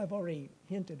issue? Well, I've already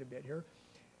hinted a bit here.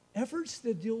 Efforts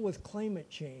to deal with climate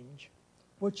change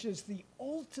which is the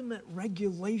ultimate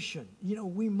regulation. You know,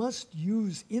 we must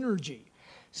use energy.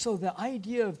 So the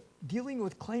idea of dealing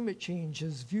with climate change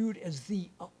is viewed as the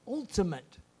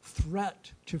ultimate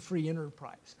threat to free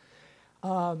enterprise.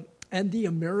 And the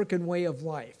American way of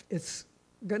life. It's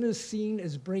going to be seen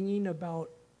as bringing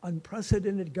about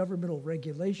unprecedented governmental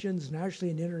regulations nationally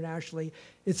and internationally.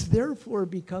 It's therefore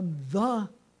become the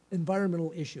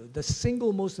environmental issue, the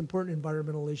single most important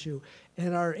environmental issue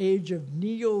in our age of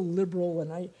neoliberal.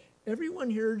 And everyone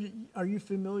here, are you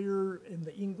familiar in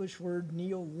the English word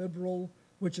neoliberal,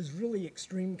 which is really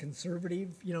extreme conservative,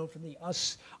 you know, from the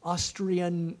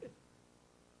Austrian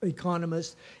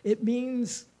economist? It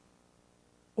means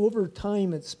over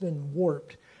time it's been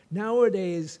warped.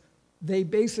 Nowadays, they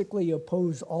basically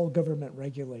oppose all government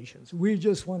regulations. We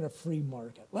just want a free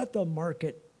market. Let the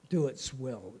market do its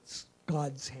will. It's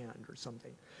God's hand or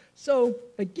something. So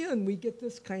again, we get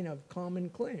this kind of common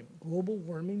claim. Global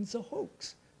warming's a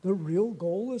hoax. The real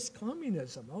goal is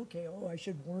communism. Okay, oh, I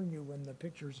should warn you when the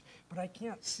pictures, but I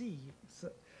can't see.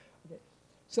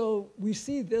 So we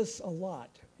see this a lot.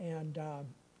 And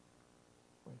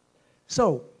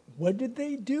so what did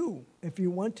they do if you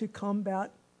want to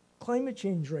combat climate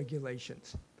change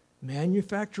regulations?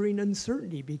 Manufacturing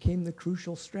uncertainty became the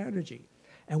crucial strategy.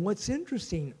 And what's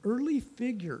interesting, early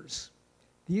figures,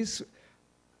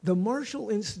 the Marshall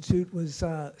Institute was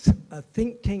a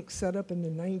think tank set up in the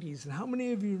 90s. And how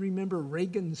many of you remember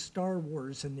Reagan's Star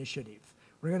Wars initiative?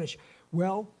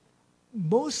 Well,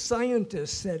 most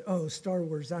scientists said, oh, Star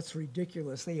Wars, that's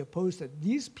ridiculous. They opposed it.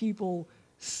 These people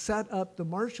set up the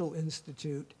Marshall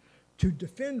Institute to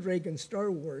defend Reagan's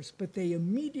Star Wars, but they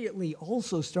immediately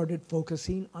also started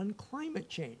focusing on climate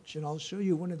change. And I'll show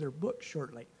you one of their books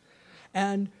shortly.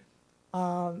 And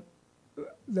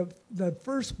the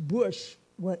first Bush,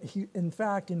 in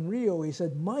fact, in Rio, he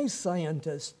said, my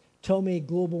scientists tell me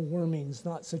global warming's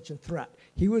not such a threat.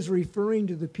 He was referring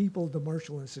to the people of the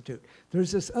Marshall Institute.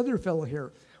 There's this other fellow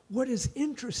here. What is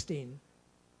interesting,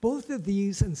 both of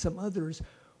these and some others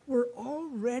were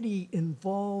already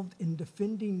involved in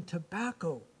defending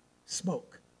tobacco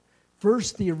smoke.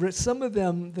 First, some of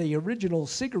them, the original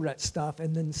cigarette stuff,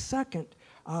 and then second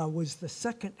was the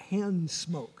second-hand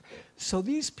smoke. So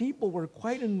these people were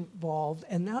quite involved,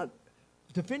 and that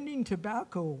defending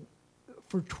tobacco,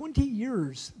 for 20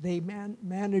 years, they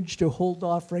managed to hold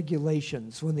off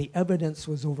regulations when the evidence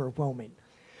was overwhelming.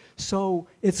 So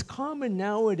it's common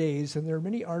nowadays, and there are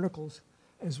many articles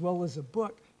as well as a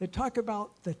book that talk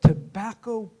about the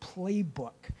tobacco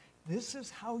playbook. This is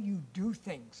how you do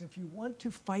things. If you want to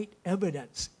fight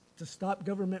evidence to stop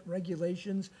government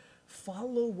regulations,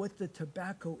 follow what the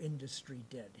tobacco industry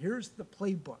did. Here's the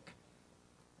playbook.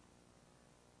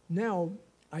 Now,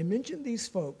 I mentioned these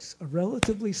folks, a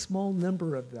relatively small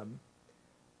number of them,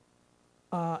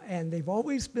 and they've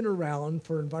always been around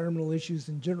for environmental issues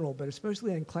in general, but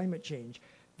especially on climate change.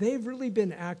 They've really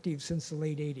been active since the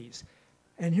late 80s.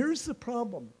 And here's the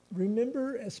problem.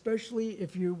 Remember, especially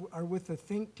if you are with a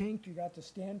think tank, you got the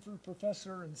Stanford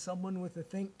professor and someone with a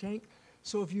think tank.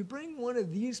 So if you bring one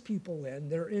of these people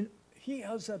in, he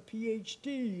has a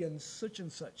PhD in such,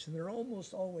 and they're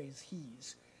almost always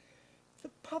he's.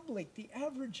 The public, the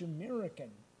average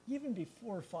American, even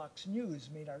before Fox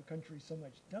News made our country so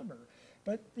much dumber,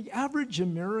 but the average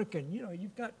American, you know,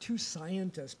 you've got two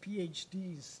scientists,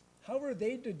 PhDs. How are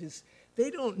they to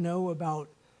they don't know about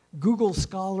Google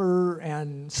Scholar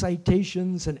and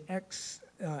citations and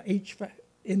H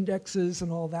indexes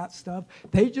and all that stuff.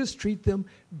 They just treat them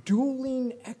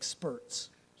dueling experts.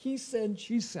 He said,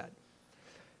 she said.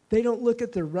 They don't look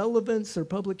at their relevance, their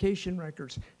publication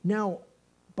records. Now,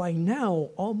 by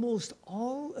now, almost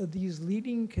all of these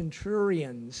leading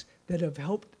contrarians that have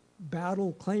helped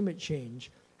battle climate change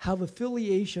have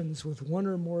affiliations with one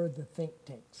or more of the think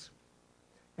tanks.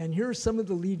 And here are some of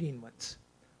the leading ones.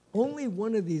 Only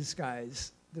one of these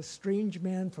guys, the strange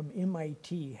man from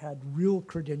MIT, had real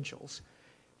credentials.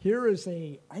 Here is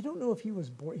I don't know if he was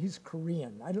born, he's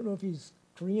Korean. I don't know if he's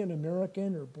Korean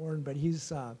American or born, but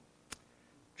he's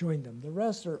joined them. The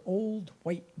rest are old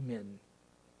white men.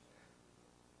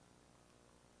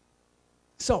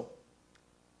 So,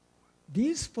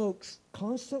 these folks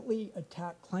constantly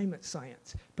attack climate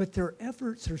science, but their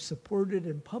efforts are supported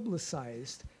and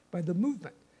publicized by the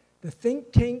movement. The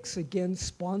think tanks, again,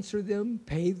 sponsor them,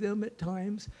 pay them at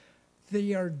times.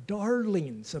 They are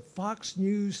darlings of Fox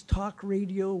News, talk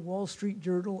radio, Wall Street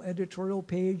Journal, editorial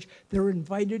page. They're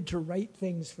invited to write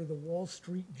things for the Wall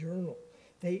Street Journal.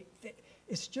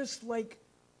 It's just like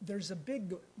there's a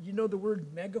big, you know the word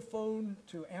megaphone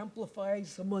to amplify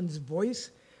someone's voice?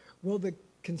 Well, the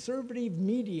conservative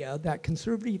media, that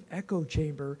conservative echo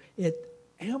chamber, it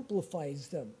amplifies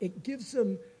them. It gives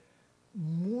them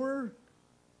more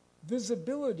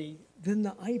visibility than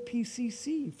the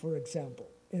IPCC, for example,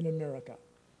 in America.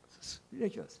 It's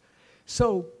ridiculous.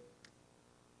 So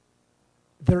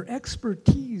their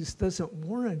expertise doesn't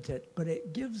warrant it, but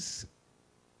it gives,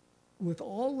 with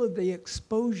all of the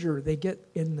exposure they get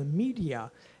in the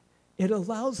media, it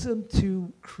allows them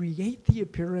to create the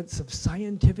appearance of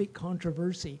scientific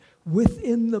controversy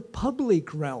within the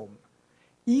public realm.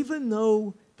 Even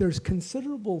though there's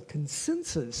considerable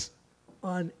consensus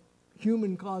on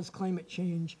human-caused climate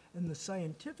change in the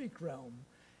scientific realm,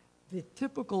 the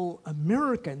typical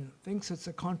American thinks it's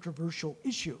a controversial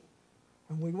issue.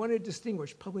 And we want to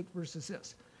distinguish public versus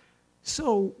this.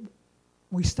 So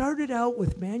we started out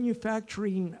with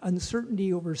manufacturing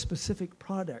uncertainty over specific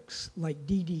products like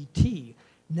DDT.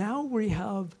 Now we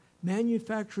have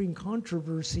manufacturing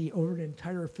controversy over an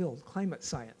entire field, climate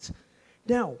science.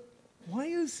 Now, why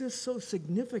is this so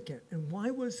significant, and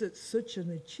why was it such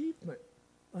an achievement,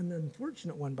 an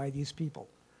unfortunate one by these people?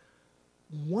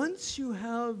 Once you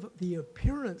have the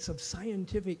appearance of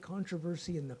scientific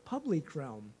controversy in the public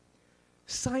realm,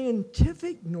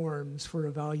 scientific norms for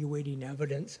evaluating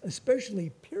evidence, especially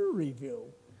peer review,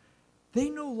 they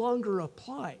no longer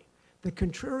apply. The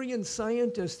contrarian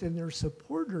scientists and their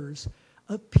supporters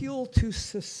appeal to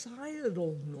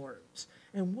societal norms.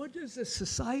 And what does the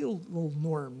societal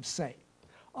norm say?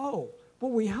 Oh,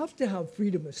 well, we have to have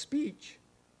freedom of speech.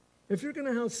 If you're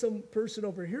going to have some person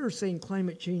over here saying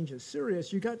climate change is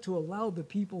serious, you got to allow the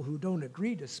people who don't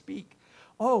agree to speak.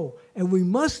 Oh, and we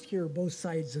must hear both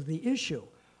sides of the issue.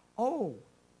 Oh,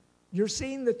 you're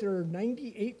saying that there are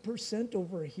 98%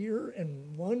 over here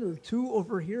and 1 or 2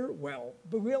 over here? Well,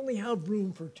 but we only have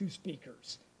room for 2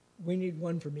 speakers. We need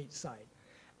 1 from each side.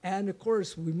 And of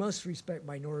course, we must respect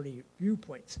minority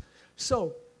viewpoints.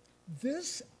 So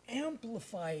this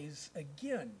amplifies,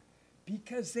 again,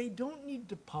 because they don't need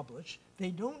to publish,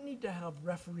 they don't need to have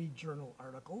referee journal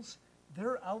articles.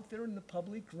 They're out there in the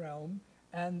public realm,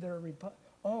 and they're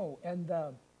and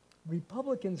the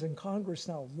Republicans in Congress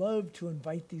now love to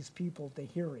invite these people to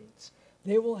hearings.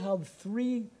 They will have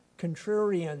 3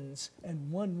 contrarians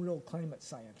and 1 real climate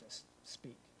scientist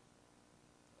speak.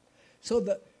 So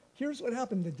here's what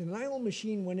happened. The denial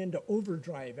machine went into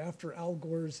overdrive after Al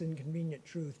Gore's Inconvenient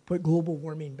Truth put global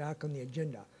warming back on the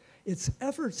agenda. Its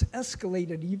efforts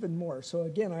escalated even more. So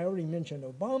again, I already mentioned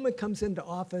Obama comes into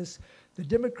office, the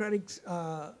Democratic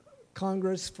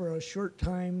Congress for a short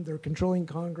time, they're controlling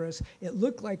Congress. It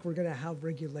looked like we're going to have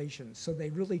regulations, so they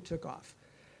really took off.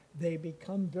 They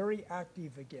become very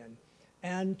active again.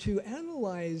 And to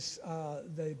analyze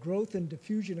the growth and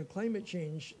diffusion of climate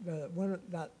change,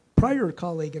 that prior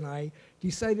colleague and I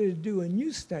decided to do a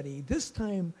new study, this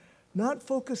time not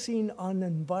focusing on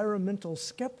environmental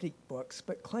skeptic books,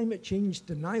 but climate change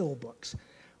denial books.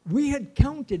 We had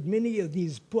counted many of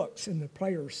these books in the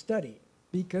prior study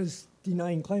because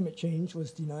denying climate change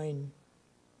was denying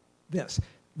this.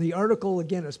 The article,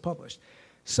 again, is published.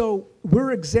 So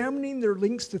we're examining their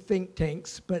links to think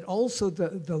tanks, but also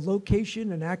the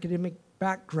location and academic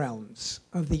backgrounds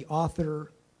of the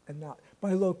author and not.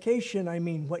 By location, I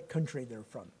mean what country they're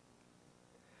from.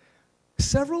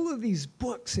 Several of these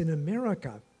books in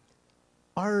America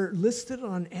are listed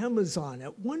on Amazon.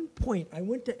 At one point, I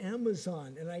went to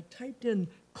Amazon and I typed in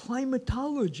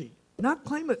climatology, not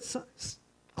climate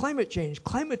change,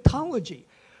 climatology.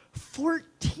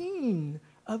 14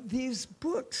 of these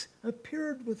books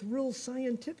appeared with real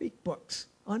scientific books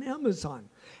on Amazon.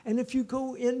 And if you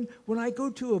go in, when I go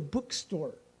to a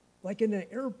bookstore, like in an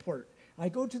airport, I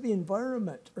go to the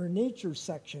environment or nature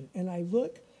section and I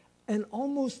look, and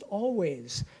almost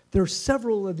always there's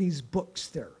several of these books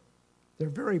there. They're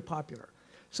very popular.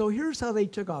 So here's how they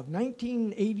took off.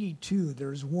 1982,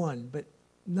 there's one, but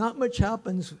not much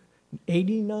happens.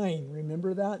 89,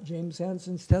 remember that? James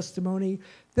Hansen's testimony.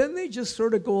 Then they just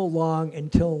sort of go along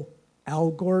until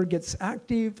Al Gore gets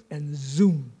active and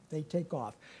zoom, they take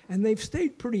off. And they've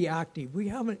stayed pretty active. We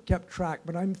haven't kept track,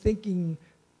 but I'm thinking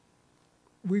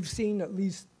we've seen at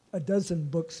least a dozen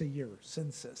books a year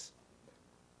since this.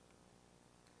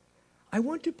 I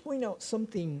want to point out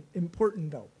something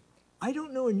important, though. I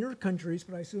don't know in your countries,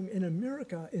 but I assume in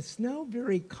America, it's now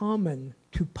very common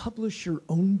to publish your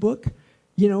own book.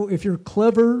 You know, if you're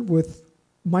clever with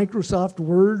Microsoft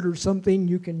Word or something,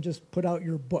 you can just put out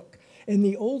your book. In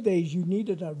the old days, you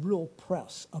needed a real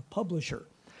press, a publisher.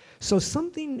 So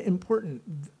something important,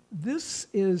 this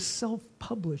is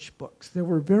self-published books. There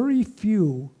were very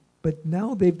few, but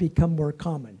now they've become more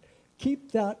common.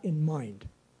 Keep that in mind.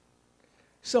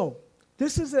 So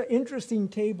This is an interesting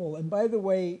table, and by the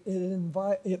way,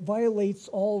 it violates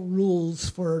all rules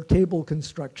for table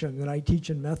construction that I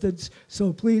teach in methods,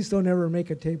 so please don't ever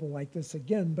make a table like this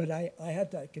again, but I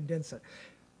had to condense it.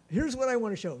 Here's what I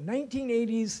want to show,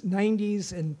 1980s,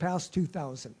 90s, and past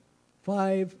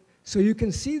 2005. So you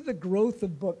can see the growth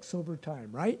of books over time,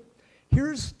 right?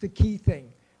 Here's the key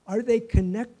thing. Are they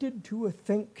connected to a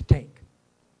think tank?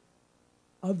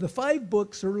 Of the 5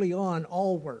 books early on,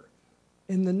 all were.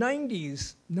 In the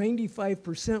 90s,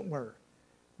 95% were.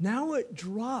 Now it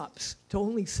drops to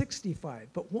only 65.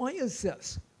 But why is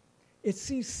this? It's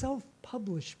these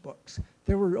self-published books.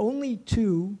 There were only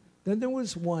 2, then there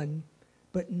was 1,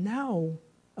 but now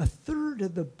a third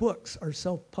of the books are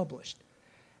self-published.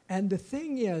 And the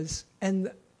thing is, and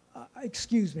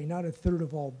excuse me, not a third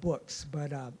of all books,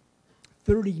 but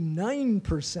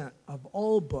 39% of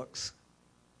all books.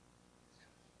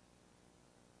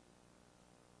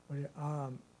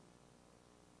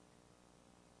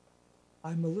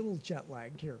 I'm a little jet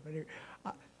lagged here, but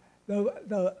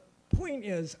the point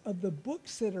is, of the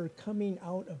books that are coming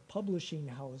out of publishing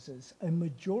houses, a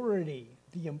majority,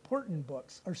 the important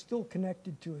books, are still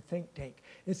connected to a think tank.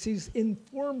 It's these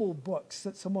informal books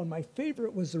that my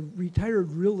favorite was a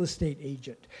retired real estate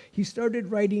agent. He started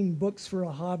writing books for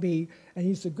a hobby, and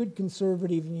he's a good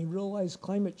conservative, and he realized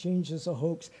climate change is a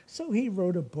hoax, so he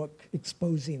wrote a book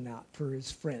exposing that for his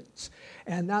friends.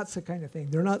 And that's the kind of thing.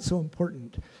 They're not so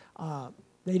important.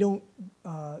 They don't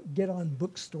get on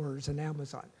bookstores and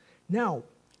Amazon. Now,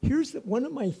 here's one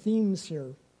of my themes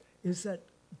here is that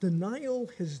denial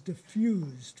has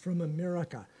diffused from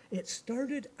America. It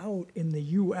started out in the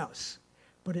US,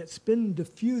 but it's been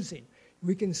diffusing.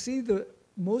 We can see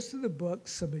most of the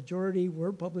books, a majority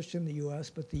were published in the US,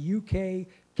 but the UK,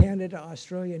 Canada,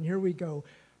 Australia, and here we go.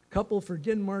 A couple for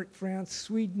Denmark, France,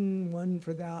 Sweden, 1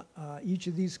 for that, each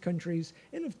of these countries.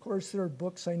 And of course, there are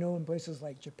books I know in places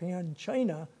like Japan,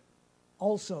 China,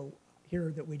 also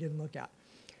here that we didn't look at.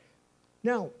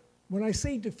 Now, when I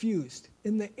say diffused,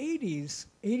 in the 80s,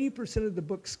 80% of the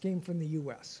books came from the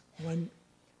US.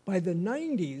 By the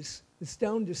 90s, it's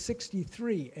down to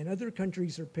 63, and other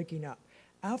countries are picking up.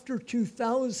 After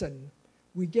 2000,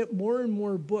 we get more and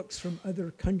more books from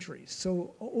other countries.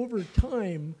 So over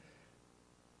time,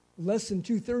 less than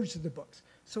 2/3 of the books.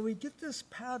 So we get this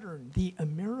pattern. The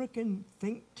American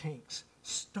think tanks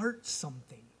start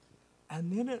something,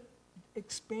 and then it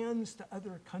expands to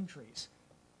other countries.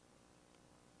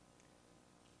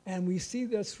 And we see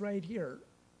this right here.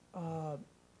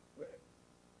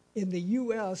 In the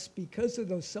US, because of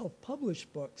those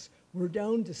self-published books, we're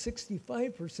down to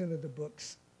 65% of the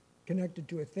books connected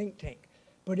to a think tank.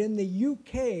 But in the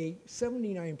UK,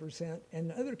 79%,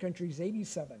 and other countries,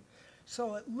 87%.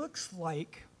 So it looks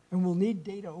like, and we'll need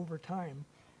data over time,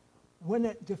 when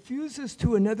it diffuses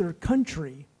to another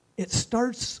country, it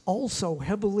starts also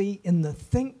heavily in the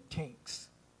think tanks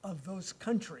of those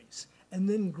countries, and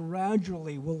then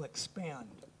gradually will expand.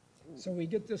 So we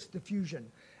get this diffusion.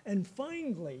 And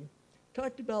finally,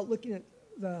 talked about looking at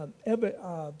the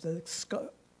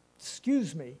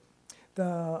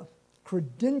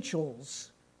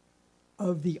credentials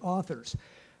of the authors.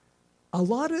 A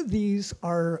lot of these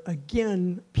are,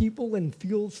 again, people in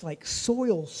fields like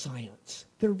soil science.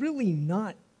 They're really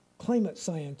not climate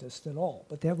scientists at all,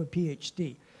 but they have a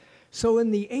PhD. So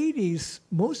in the 80s,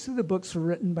 most of the books were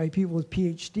written by people with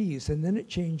PhDs, and then it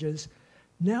changes.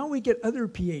 Now we get other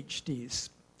PhDs.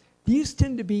 These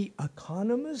tend to be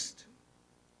economists,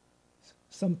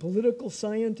 some political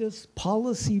scientists,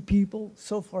 policy people,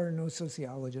 so far no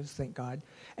sociologists, thank God,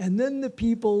 and then the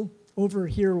people over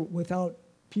here without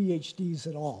PhDs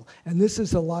at all. And this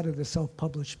is a lot of the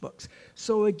self-published books.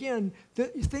 So again,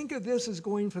 think of this as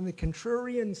going from the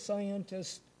contrarian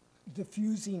scientist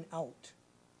diffusing out.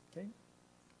 Okay?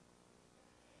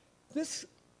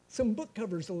 Some book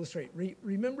covers illustrate.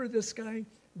 Remember this guy?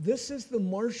 This is the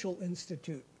Marshall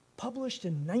Institute, published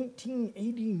in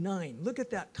 1989. Look at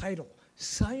that title,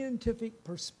 Scientific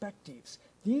Perspectives.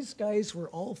 These guys were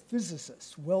all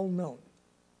physicists, well known.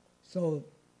 So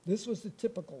this was the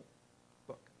typical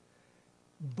book.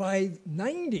 By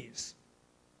 90s,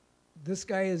 this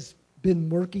guy has been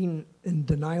working in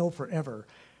denial forever.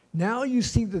 Now you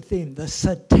see the theme, the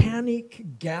satanic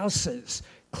gases,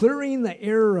 clearing the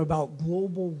air about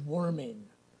global warming.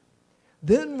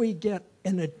 Then we get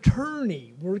an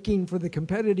attorney working for the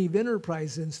Competitive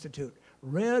Enterprise Institute,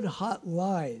 Red Hot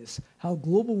Lies, how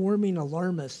global warming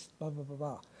alarmists, blah, blah, blah,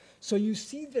 blah. So you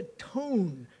see the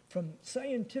tone from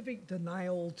scientific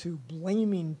denial to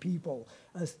blaming people,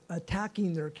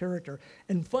 attacking their character.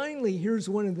 And finally, here's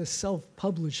one of the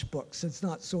self-published books. It's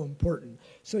not so important.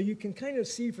 So you can kind of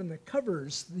see from the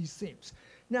covers these themes.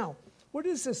 Now, where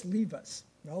does this leave us?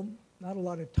 Well, not a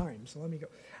lot of time, so let me go.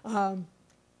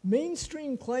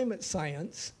 Mainstream climate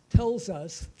science tells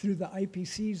us through the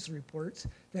IPCC's reports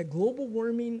that global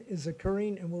warming is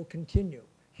occurring and will continue.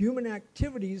 Human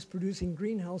activities producing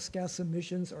greenhouse gas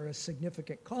emissions are a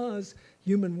significant cause.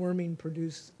 Global warming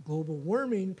produces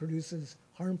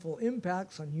harmful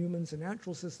impacts on humans and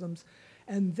natural systems.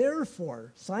 And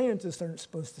therefore, scientists aren't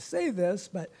supposed to say this,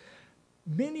 but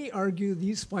many argue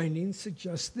these findings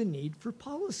suggest the need for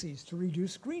policies to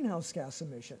reduce greenhouse gas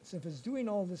emissions. If it's doing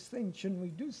all this thing, shouldn't we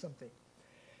do something?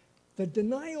 The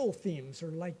denial themes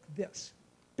are like this.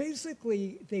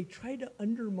 Basically, they try to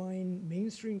undermine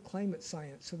mainstream climate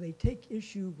science, so they take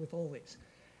issue with all these.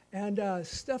 And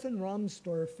Stefan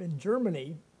Rahmstorf in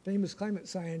Germany, famous climate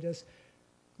scientist,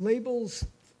 labels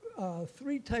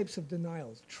 3 types of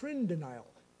denials. Trend denial.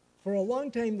 For a long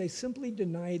time, they simply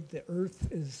denied the Earth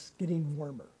is getting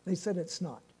warmer. They said it's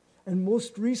not. And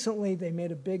most recently, they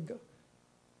made a big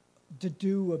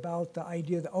to-do about the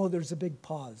idea that, oh, there's a big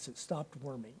pause. It stopped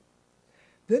warming.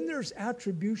 Then there's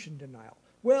attribution denial.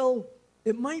 Well,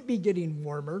 it might be getting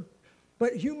warmer,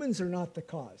 but humans are not the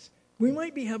cause. We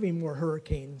might be having more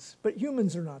hurricanes, but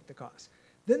humans are not the cause.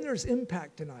 Then there's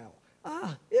impact denial.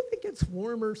 If it gets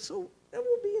warmer, so that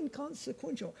will be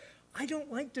inconsequential. I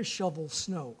don't like to shovel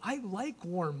snow. I like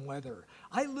warm weather.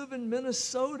 I live in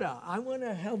Minnesota. I want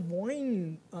to have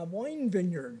a wine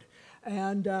vineyard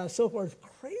and so forth.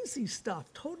 Crazy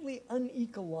stuff, totally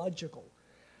unecological.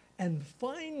 And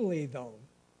finally, though,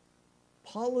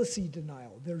 policy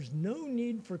denial. There's no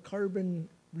need for carbon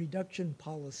reduction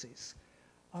policies.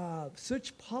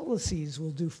 Such policies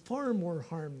will do far more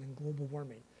harm than global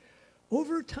warming.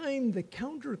 Over time, the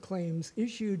counterclaims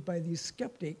issued by these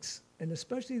skeptics, and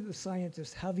especially the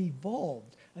scientists, have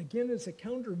evolved, again, as a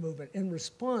counter movement in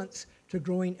response to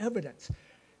growing evidence.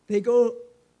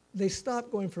 They stop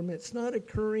going from it's not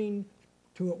occurring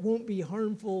to it won't be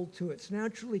harmful to it's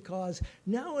naturally caused.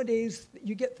 Nowadays,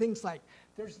 you get things like,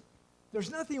 there's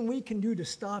nothing we can do to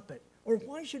stop it. Or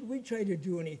why should we try to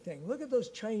do anything? Look at those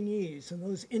Chinese and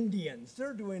those Indians.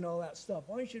 They're doing all that stuff.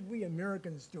 Why should we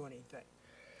Americans do anything?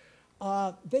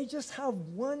 They just have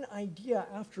one idea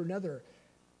after another.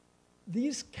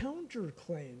 These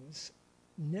counterclaims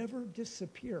never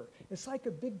disappear. It's like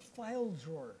a big file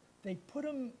drawer. They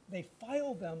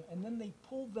file them, and then they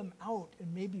pull them out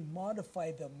and maybe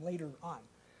modify them later on.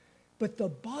 But the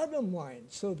bottom line,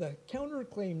 so the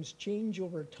counterclaims change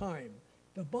over time.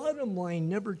 The bottom line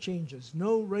never changes,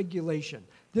 no regulation.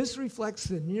 This reflects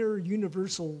the near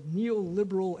universal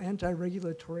neoliberal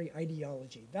anti-regulatory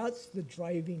ideology. That's the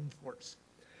driving force.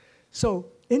 So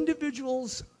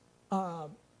individuals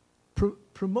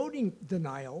promoting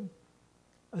denial,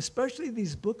 especially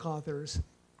these book authors,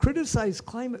 criticize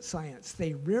climate science.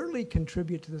 They rarely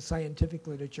contribute to the scientific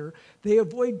literature. They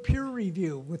avoid peer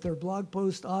review with their blog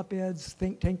posts, op-eds,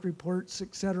 think tank reports,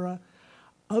 etc.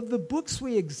 Of the books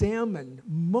we examined,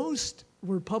 most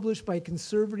were published by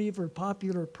conservative or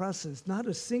popular presses, not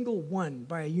a single one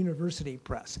by a university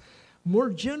press. More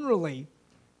generally,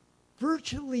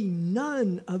 virtually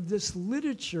none of this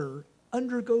literature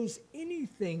undergoes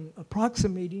anything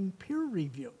approximating peer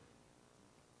review,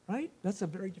 right? That's a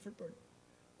very different burden.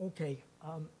 Okay,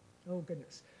 oh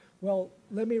goodness. Well,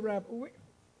 let me wrap.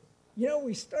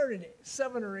 We started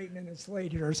 7 or 8 minutes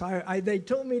late here, so they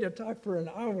told me to talk for an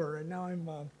hour, and now I'm,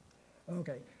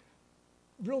 okay.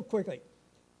 Real quickly,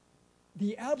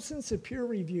 the absence of peer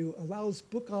review allows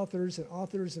book authors and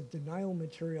authors of denial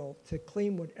material to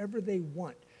claim whatever they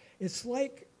want. It's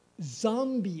like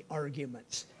zombie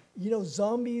arguments.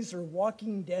 Zombies are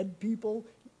Walking Dead people.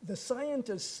 The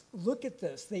scientists look at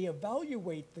this, they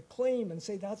evaluate the claim and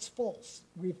say, that's false.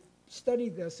 We've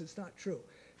studied this, it's not true.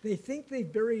 They think they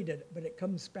buried it, but it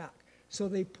comes back. So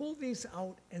they pull these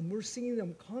out, and we're seeing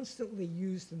them constantly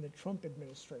used in the Trump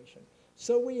administration.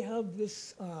 So we have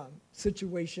this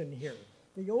situation here.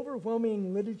 The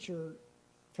overwhelming literature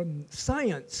from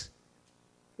science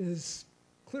is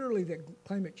clearly that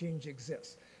climate change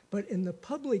exists. But in the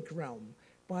public realm,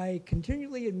 by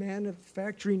continually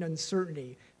manufacturing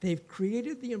uncertainty, they've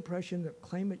created the impression that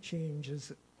climate change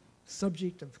is a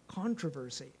subject of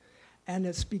controversy. And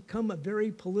it's become a very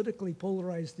politically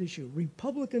polarized issue.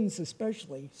 Republicans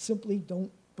especially simply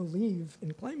don't believe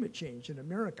in climate change in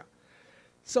America.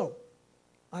 So,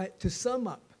 to sum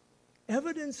up,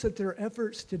 evidence that their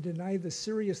efforts to deny the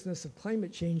seriousness of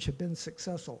climate change have been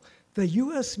successful. The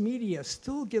US media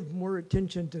still give more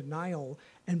attention to denial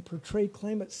and portray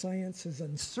climate science as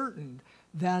uncertain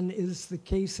than is the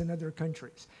case in other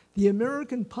countries. The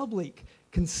American public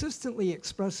consistently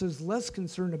expresses less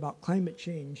concern about climate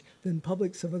change than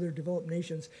publics of other developed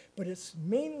nations, but it's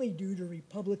mainly due to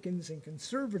Republicans and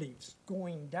conservatives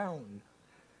going down.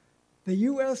 The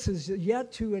US has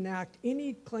yet to enact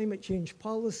any climate change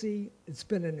policy. It's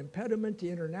been an impediment to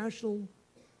international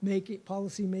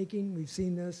policy making. We've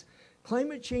seen this.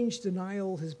 Climate change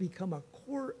denial has become a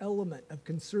core element of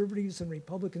conservatives and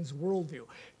Republicans' worldview.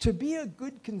 To be a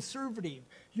good conservative,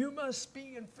 you must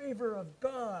be in favor of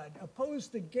God,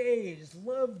 opposed to gays,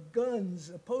 love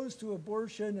guns, opposed to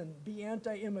abortion, and be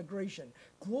anti-immigration.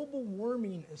 Global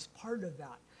warming is part of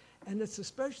that. And it's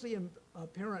especially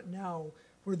apparent now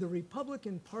where the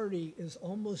Republican Party is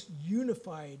almost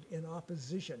unified in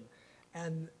opposition.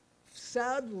 And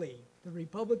sadly, the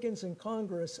Republicans in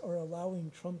Congress are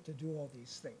allowing Trump to do all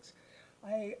these things.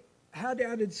 I had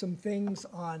added some things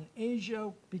on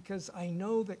Asia because I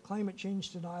know that climate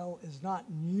change denial is not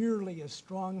nearly as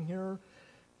strong here,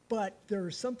 but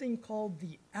there's something called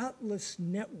the Atlas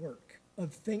Network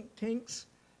of think tanks.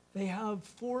 They have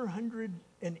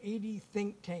 480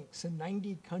 think tanks in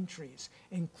 90 countries,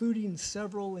 including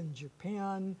several in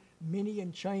Japan, many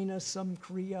in China, some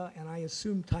Korea, and I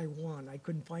assume Taiwan. I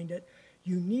couldn't find it.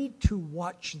 You need to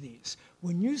watch these.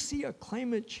 When you see a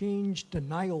climate change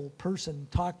denial person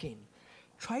talking,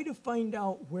 try to find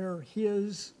out where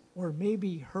his or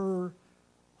maybe her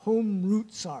home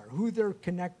roots are, who they're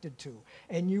connected to,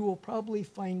 and you will probably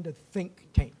find a think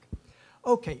tank.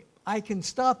 Okay, I can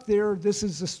stop there. This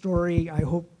is the story. I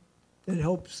hope it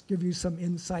helps give you some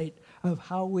insight of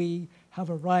how we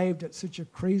have arrived at such a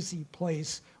crazy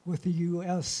place with the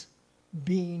US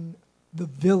being the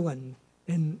villain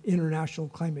in international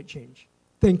climate change.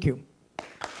 Thank you.